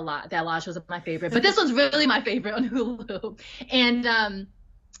said that a lot of shows are my favorite, but this one's really my favorite on Hulu. And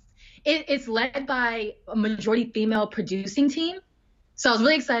it's led by a majority female producing team. So I was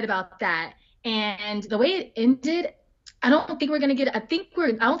really excited about that. And the way it ended, I don't think we're going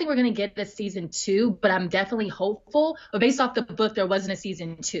to get a season 2, but I'm definitely hopeful. But based off the book, there wasn't a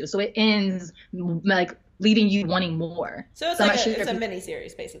season 2. So it ends like leaving you wanting more. So it's like it's a mini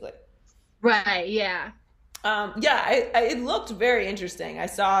series basically. Right. Yeah. It looked very interesting. I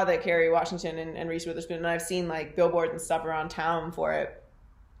saw that Kerry Washington and Reese Witherspoon, and I've seen like billboards and stuff around town for it.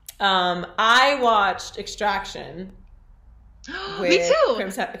 I watched Extraction with Me too.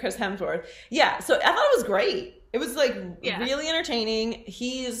 Chris Hemsworth. Yeah, so I thought it was great. It was like really entertaining.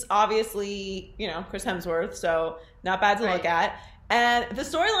 He's obviously, Chris Hemsworth, so not bad to look at. And the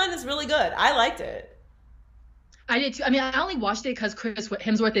storyline is really good. I liked it. I did too. I mean, I only watched it because Chris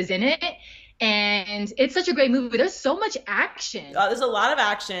Hemsworth is in it. And it's such a great movie. There's so much action. There's a lot of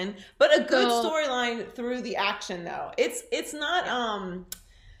action, but a good storyline through the action, though. It's not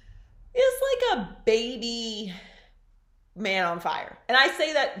it's like a baby Man on Fire. And I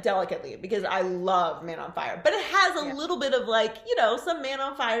say that delicately because I love Man on Fire. But it has a little bit of like, some Man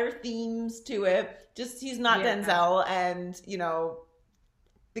on Fire themes to it. Just he's not Denzel, and,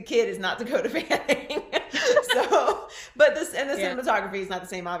 the kid is not Dakota Fanning. So, but the cinematography is not the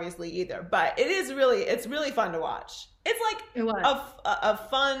same, obviously, either. But it's really fun to watch. It's like a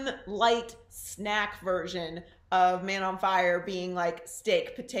fun, light snack version of Man on Fire being like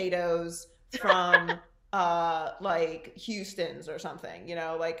steak potatoes from like Houston's or something,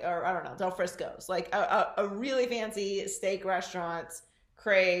 or I don't know, Del Frisco's, like a really fancy steak restaurants,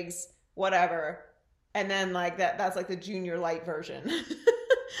 Craig's, whatever. And then like that's like the junior light version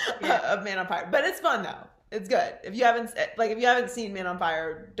of Man on Fire. But it's fun though. It's good. If you haven't seen Man on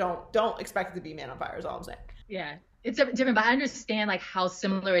Fire, don't expect it to be Man on Fire is all I'm saying. Yeah. It's different, but I understand like how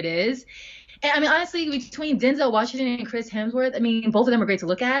similar it is. And I mean, honestly, between Denzel Washington and Chris Hemsworth, I mean, both of them are great to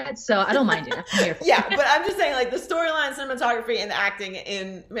look at, so I don't mind it. I'm here for it. But I'm just saying, like, the storyline, cinematography, and the acting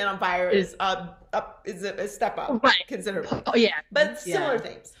in Man on Fire is a step up, considerably. Oh yeah, but similar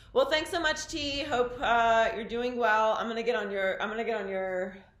themes. Well, thanks so much, T. Hope you're doing well. I'm gonna get on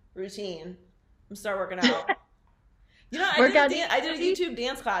your routine. I'm start working out. I did a YouTube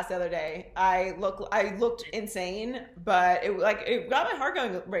dance class the other day. I looked insane, but it got my heart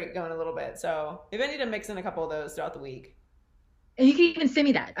rate going a little bit. So maybe I need to mix in a couple of those throughout the week. And you can even send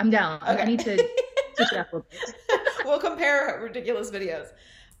me that. I'm down. Okay. I need to switch it up a little bit. We'll compare ridiculous videos.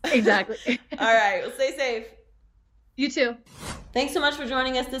 Exactly. All right. Well, stay safe. You too. Thanks so much for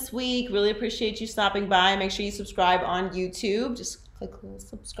joining us this week. Really appreciate you stopping by. Make sure you subscribe on YouTube. Just click the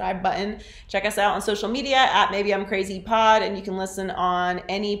subscribe button. Check us out on social media at Maybe I'm Crazy Pod, and you can listen on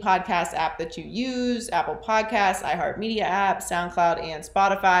any podcast app that you use: Apple Podcasts, iHeartMedia app, SoundCloud, and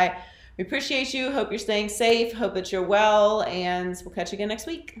Spotify. We appreciate you. Hope you're staying safe. Hope that you're well, and we'll catch you again next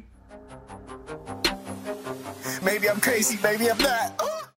week. Maybe I'm crazy, maybe I'm not.